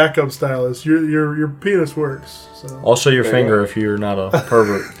a backup stylus. Your penis works. So. Also, your finger if you're not a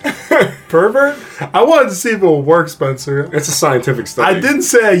pervert. Pervert? I wanted to see if it would work, Spencer. It's a scientific study. I didn't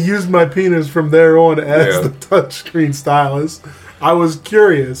say I used my penis from there on as Yeah. the touchscreen stylus. I was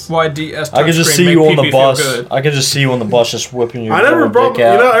curious. Why DS I could just touchscreen see make you on the pee-pee feel bus. good? I could just see you on the bus just whipping your I never little brought, dick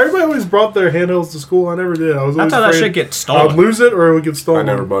out. everybody always brought their handhelds to school. I never did. I was I always thought that afraid shit get I would stolen. lose it or it would get I stolen.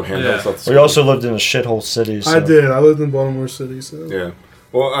 never bought handhelds. Yeah. Off the We also lived in a shithole city. So. I did. I lived in Baltimore City, so. Yeah.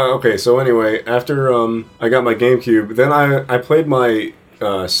 Well, okay. So anyway, after I got my GameCube, then I played my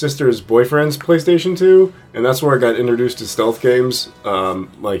sister's boyfriend's PlayStation 2, and that's where I got introduced to stealth games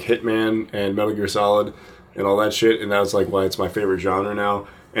like Hitman and Metal Gear Solid and all that shit. And that's like why it's my favorite genre now.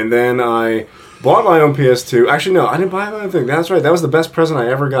 And then I bought my own PS2. Actually, no, I didn't buy my own thing. That's right. That was the best present I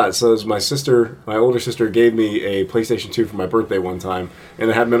ever got. So it was my older sister gave me a PlayStation 2 for my birthday one time. And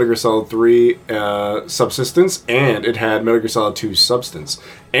it had Metal Gear Solid 3 Subsistence, and it had Metal Gear Solid 2 Substance.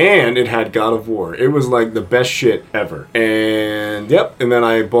 And it had God of War. It was like the best shit ever. And yep. And then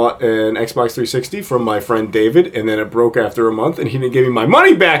I bought an Xbox 360 from my friend David. And then it broke after a month. And he didn't give me my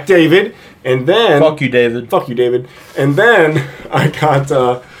money back, David. And then... Fuck you, David. Fuck you, David. And then I got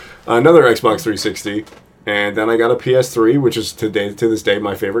another Xbox 360. And then I got a PS3, which is to this day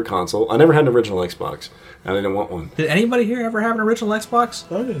my favorite console. I never had an original Xbox. And I didn't want one. Did anybody here ever have an original Xbox?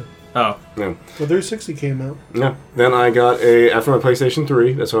 Oh, yeah. Oh. No. The 360 came out. No. Then I got after my PlayStation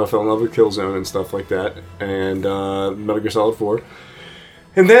 3, that's when I fell in love with Killzone and stuff like that. And Metal Gear Solid 4.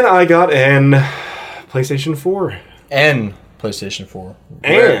 And then I got an PlayStation 4. N PlayStation 4.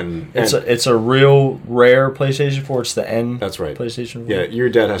 And It's a real rare PlayStation 4. It's the N. That's right. PlayStation 4. Yeah, your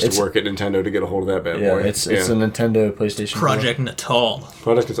dad has It's- to work at Nintendo to get a hold of that bad Yeah, boy. it's a Nintendo PlayStation 4. Project Natal.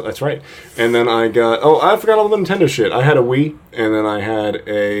 That's right. And then I got... Oh, I forgot all the Nintendo shit. I had a Wii, and then I had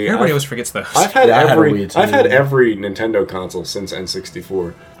a... Everybody always forgets those. I've had Yeah, I had a every Wii, too. I've had every Nintendo console since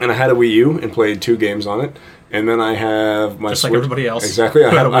N64, and I had a Wii U and played 2 games on it. And then I have my Just Switch. like everybody else. Exactly. I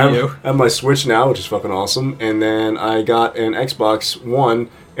who had have, a I Wii U. have my Switch now, which is fucking awesome. And then I got an Xbox One,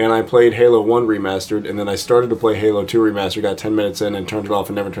 and I played Halo 1 Remastered. And then I started to play Halo 2 Remastered, got 10 minutes in, and turned it off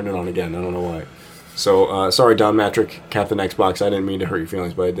and never turned it on again. I don't know why. So, sorry, Don Matrick, Captain Xbox. I didn't mean to hurt your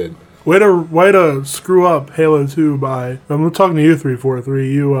feelings, but I did. Way to screw up Halo 2 by... I'm talking to you,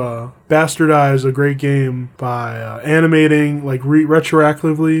 343. You bastardized a great game by animating, like,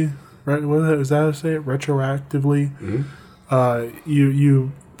 retroactively... Is that how to say it? Retroactively. Mm-hmm.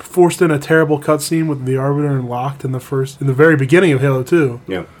 You forced in a terrible cutscene with the Arbiter unlocked in the very beginning of Halo 2.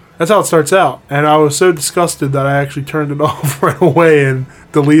 Yeah. That's how it starts out. And I was so disgusted that I actually turned it off right away and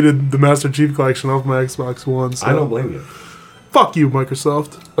deleted the Master Chief Collection off my Xbox One. So. I don't blame you. Fuck you,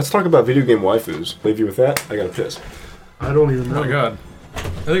 Microsoft. Let's talk about video game waifus. Leave you with that. I got to piss. I don't even know. Oh my god. I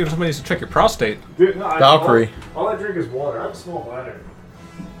think somebody needs to check your prostate. Dude, no, Valkyrie. All I drink is water. I'm a small bladder.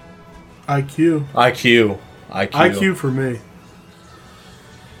 IQ. IQ for me.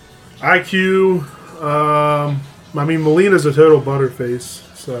 IQ. I mean, Melina's a total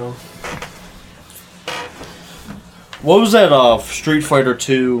butterface, so. What was that Street Fighter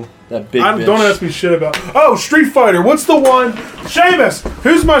 2? That big bitch? Don't ask me shit about. Oh, Street Fighter. What's the one? Seamus,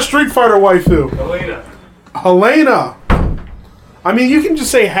 who's my Street Fighter waifu? Helena. I mean, you can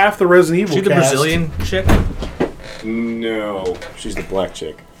just say half the Resident Evil She the cast. Brazilian chick? No, she's the black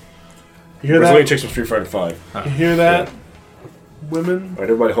chick. You hear Brazilian that? chick's from Street Fighter 5. You hear that? Women. Alright,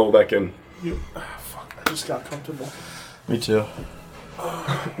 everybody hold back in. Fuck, I just got comfortable. Me too.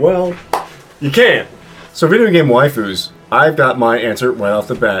 Well, you can't. So video game waifus, I've got my answer right off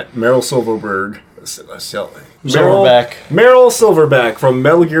the bat. Meryl Silverberg. Silverback. Meryl Silverback from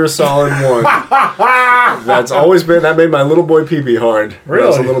Metal Gear Solid 1. That's always been, that made my little boy pee-pee hard. When I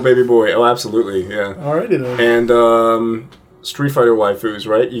was a little baby boy. Oh, absolutely, yeah. Alrighty then. And Street Fighter waifus,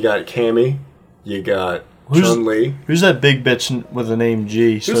 right? You got Cammy, you got Chun-Li. Who's that big bitch with the name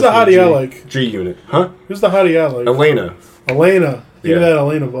G? Who's the hottie I like? G-Unit. Huh? Who's the hottie I like? Elena. Give me that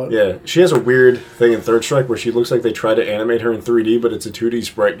Elena butt. Yeah, she has a weird thing in Third Strike where she looks like they try to animate her in 3D, but it's a 2D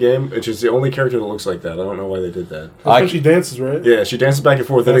sprite game. It's just the only character that looks like that. I don't know why they did that. That's when she dances, right? Yeah, she dances back and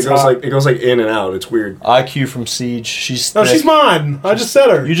forth, and it goes like in and out. It's weird. IQ from Siege. She's No, she's mine. I just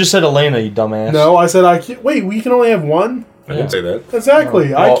said her. You just said Elena, you dumbass. No, I said IQ. Wait, we can only have one? I didn't say that. Exactly,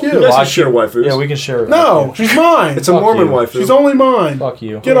 IQ. You guys can share waifus. Yeah, we can share. No, she's mine. It's a Mormon waifu. She's only mine. Fuck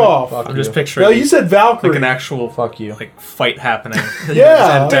you. Get off. Fuck I'm you. just picturing No, you said Valkyrie. like an actual Fuck you. like fight happening.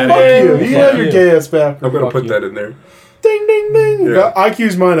 Yeah, fuck you. You have your you. gay ass back. I'm going to Fuck put you. that in there. Ding, ding, ding. Yeah.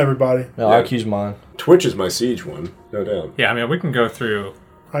 IQ's mine, everybody. No, Yeah. IQ's mine. Twitch is my Siege one, no doubt. Yeah, I mean we can go through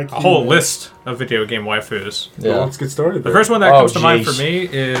IQ, a whole man. list of video game waifus. Well, Yeah. let's get started. The first one that comes to mind for jeez. me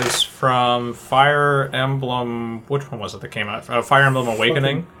is from Fire Emblem. Which one was it that came out? Fire Emblem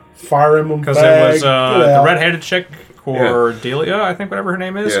Awakening, Fire Emblem because bag. it was Get the out. red-headed chick, Cordelia, I think, whatever her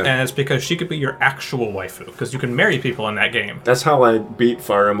name is, Yeah. and it's because she could be your actual waifu because you can marry people in that game. That's how I beat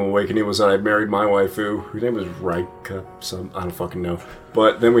Fire Emblem Awakening. Was I married my waifu? Her name was Rika. I don't fucking know.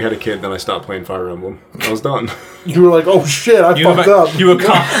 But then we had a kid. Then I stopped playing Fire Emblem. I was done. You were like, oh shit, I fucked up. You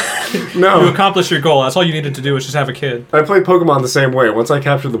No, accomplished your goal. That's all you needed to do was just have a kid. I played Pokemon the same way. Once I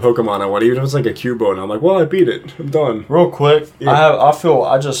captured the Pokemon I want, even if it's like a Cubone, I'm like, well, I beat it. I'm done. Real quick, Yeah.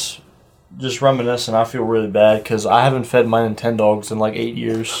 I just reminiscing. I feel really bad because I haven't fed my Nintendogs in like 8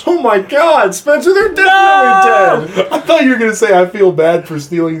 years. Oh my God, Spencer, they're definitely dead. I thought you were going to say I feel bad for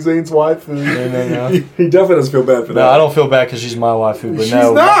stealing Zane's wife food. No. He definitely doesn't feel bad for that. No, I don't feel bad because she's my waifu, but She's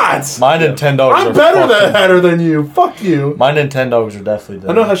no. not! My Nintendogs I'm are better fucking- at her than you. Fuck you. My Nintendogs are definitely dead.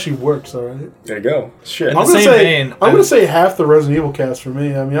 I know how she works, alright? There you go. Shit. In I'm the gonna same say vein, I'm gonna say half the Resident Evil cast for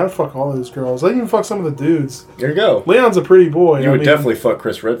me. I mean, I'd fuck all those girls. I'd even fuck some of the dudes. There you go. Leon's a pretty boy. You would definitely fuck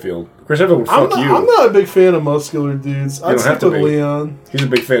Chris Redfield. Chris Redfield would I'm fuck not, you. I'm not a big fan of muscular dudes. I'd don't have stick to with be. Leon. He's a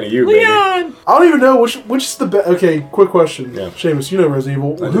big fan of you, baby. I don't even know which is the best. Okay, quick question. Yeah. Seamus, you know Resident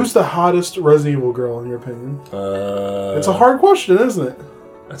Evil. I Who's the hottest Resident Evil girl in your opinion? It's a hard question, isn't it?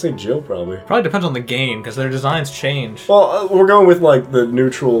 I'd say Jill, probably. Probably depends on the game because their designs change. Well, we're going with, like, the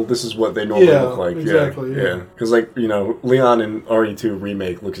neutral, this is what they normally Yeah, look like. exactly, yeah. Because, like, you know, Leon in RE2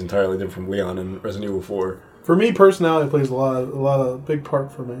 Remake looks entirely different from Leon in Resident Evil 4. For me, personality plays a lot of big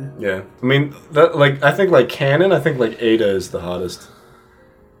part for me. Yeah. I mean, that like I think, like, canon, I think, like, Ada is the hottest.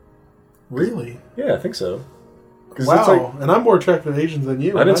 Really? Yeah, I think so. 'Cause Wow. it's like, and I'm more attracted to Asians than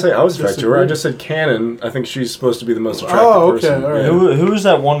you. I didn't say I was disagree. attracted to her. I just said canon. I think she's supposed to be the most attractive Oh, okay, person. all right. Yeah. Who is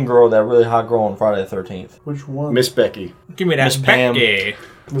that one girl, that really hot girl on Friday the 13th? Which one? Miss Becky. Give me that Miss Pam. Becky.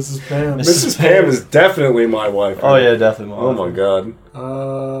 Mrs. Pam. Mrs. Pam is definitely my wife. Oh yeah, definitely. Oh my God.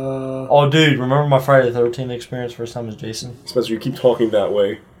 Oh dude, remember my Friday the 13th experience first time as Jason? Spencer, you keep talking that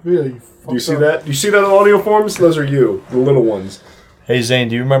way. Yeah, Do you see that? Do you see that in audio forms? Those are you, the little ones. Hey Zane,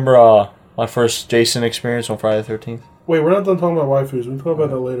 do you remember my first Jason experience on Friday the 13th? Wait, we're not done talking about waifus. We can talk about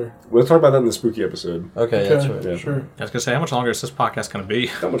that later. We'll talk about that in the spooky episode. Okay, that's right. Yeah. Sure. I was gonna say, how much longer is this podcast gonna be?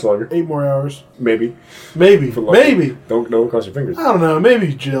 Not much longer. 8 more hours. Maybe. Maybe. For lucky. Maybe. Don't cross your fingers. I don't know.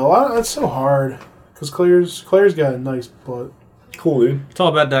 Maybe Jill. It's so hard. Because Claire's got a nice butt. Cool, dude. It's all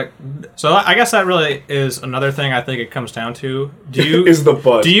about that. So I guess that really is another thing. I think it comes down to: do you Is the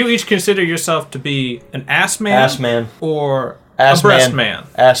butt. do you each consider yourself to be an ass man, Ass man. or Ass a breast man. man?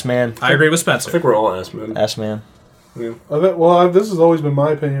 Ass man. I agree with I Spencer. think we're all ass men. Ass man. This has always been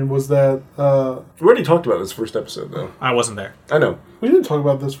my opinion, was that... We already talked about this first episode, though. I wasn't there. I know. we didn't talk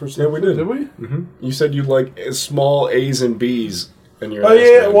about this for Yeah, we did. Did we? You said you like small A's and B's in your Oh, ass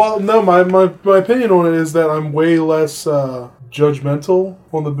yeah. man. Well, no, my opinion on it is that I'm way less judgmental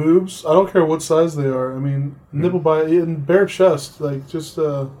on the boobs. I don't care what size they are. I mean, nipple by... and bare chest. Like, just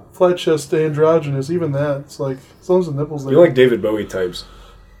flat chest androgynous. Even that. It's like, as long as the nipples there. You like David Bowie types.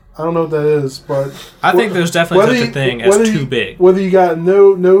 I don't know what that is, but... I think there's definitely such a thing as too big. Whether you got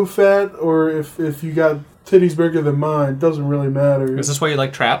no fat or if you got titties bigger than mine, doesn't really matter. Is this why you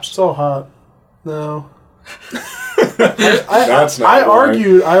like traps? It's all hot. No. That's not I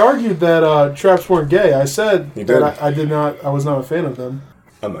why. argued that traps weren't gay. I said You that did. I was not a fan of them.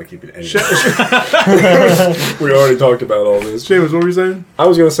 I'm not keeping any. We already talked about all this. Seamus, what were you saying? I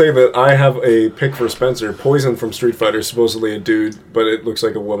was going to say that I have a pick for Spencer. Poison from Street Fighter is supposedly a dude, but it looks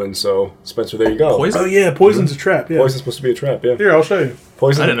like a woman. So, Spencer, there you go. Poison? Oh, yeah, poison's a trap. Yeah. Poison's supposed to be a trap, yeah. Here, I'll show you.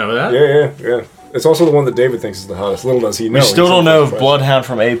 Poison. I didn't know that. Yeah. It's also the one that David thinks is the hottest. Little does he know. We still don't know if Bloodhound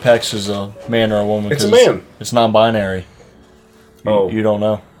from Apex is a man or a woman. It's a man. It's non-binary. You don't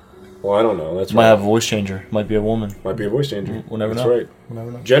know. Well, I don't know. That's Might have a voice changer. Might be a woman. Might be a voice changer. We'll never That's know. right. We'll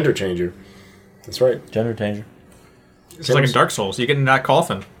never know. Gender changer. That's right. Gender changer. It's like in Dark Souls. You get in that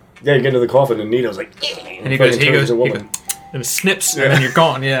coffin. Yeah, you get into the coffin and Nito's like... And he goes, and it snips, and then you're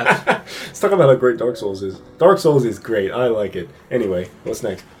gone, yeah. Let's talk about how great Dark Souls is. Dark Souls is great. I like it. Anyway, what's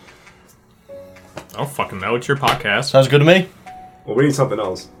next? I don't fucking know. It's your podcast. Sounds good to me. Well, we need something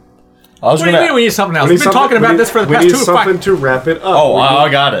else. What do you mean we need something else? We've been talking about this for the past 2 We need something to wrap it up. Oh, I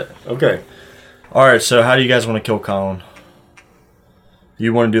got it. Okay. Alright, so how do you guys want to kill Colin?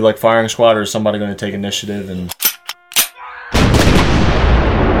 You want to do like firing squad, or is somebody going to take initiative and...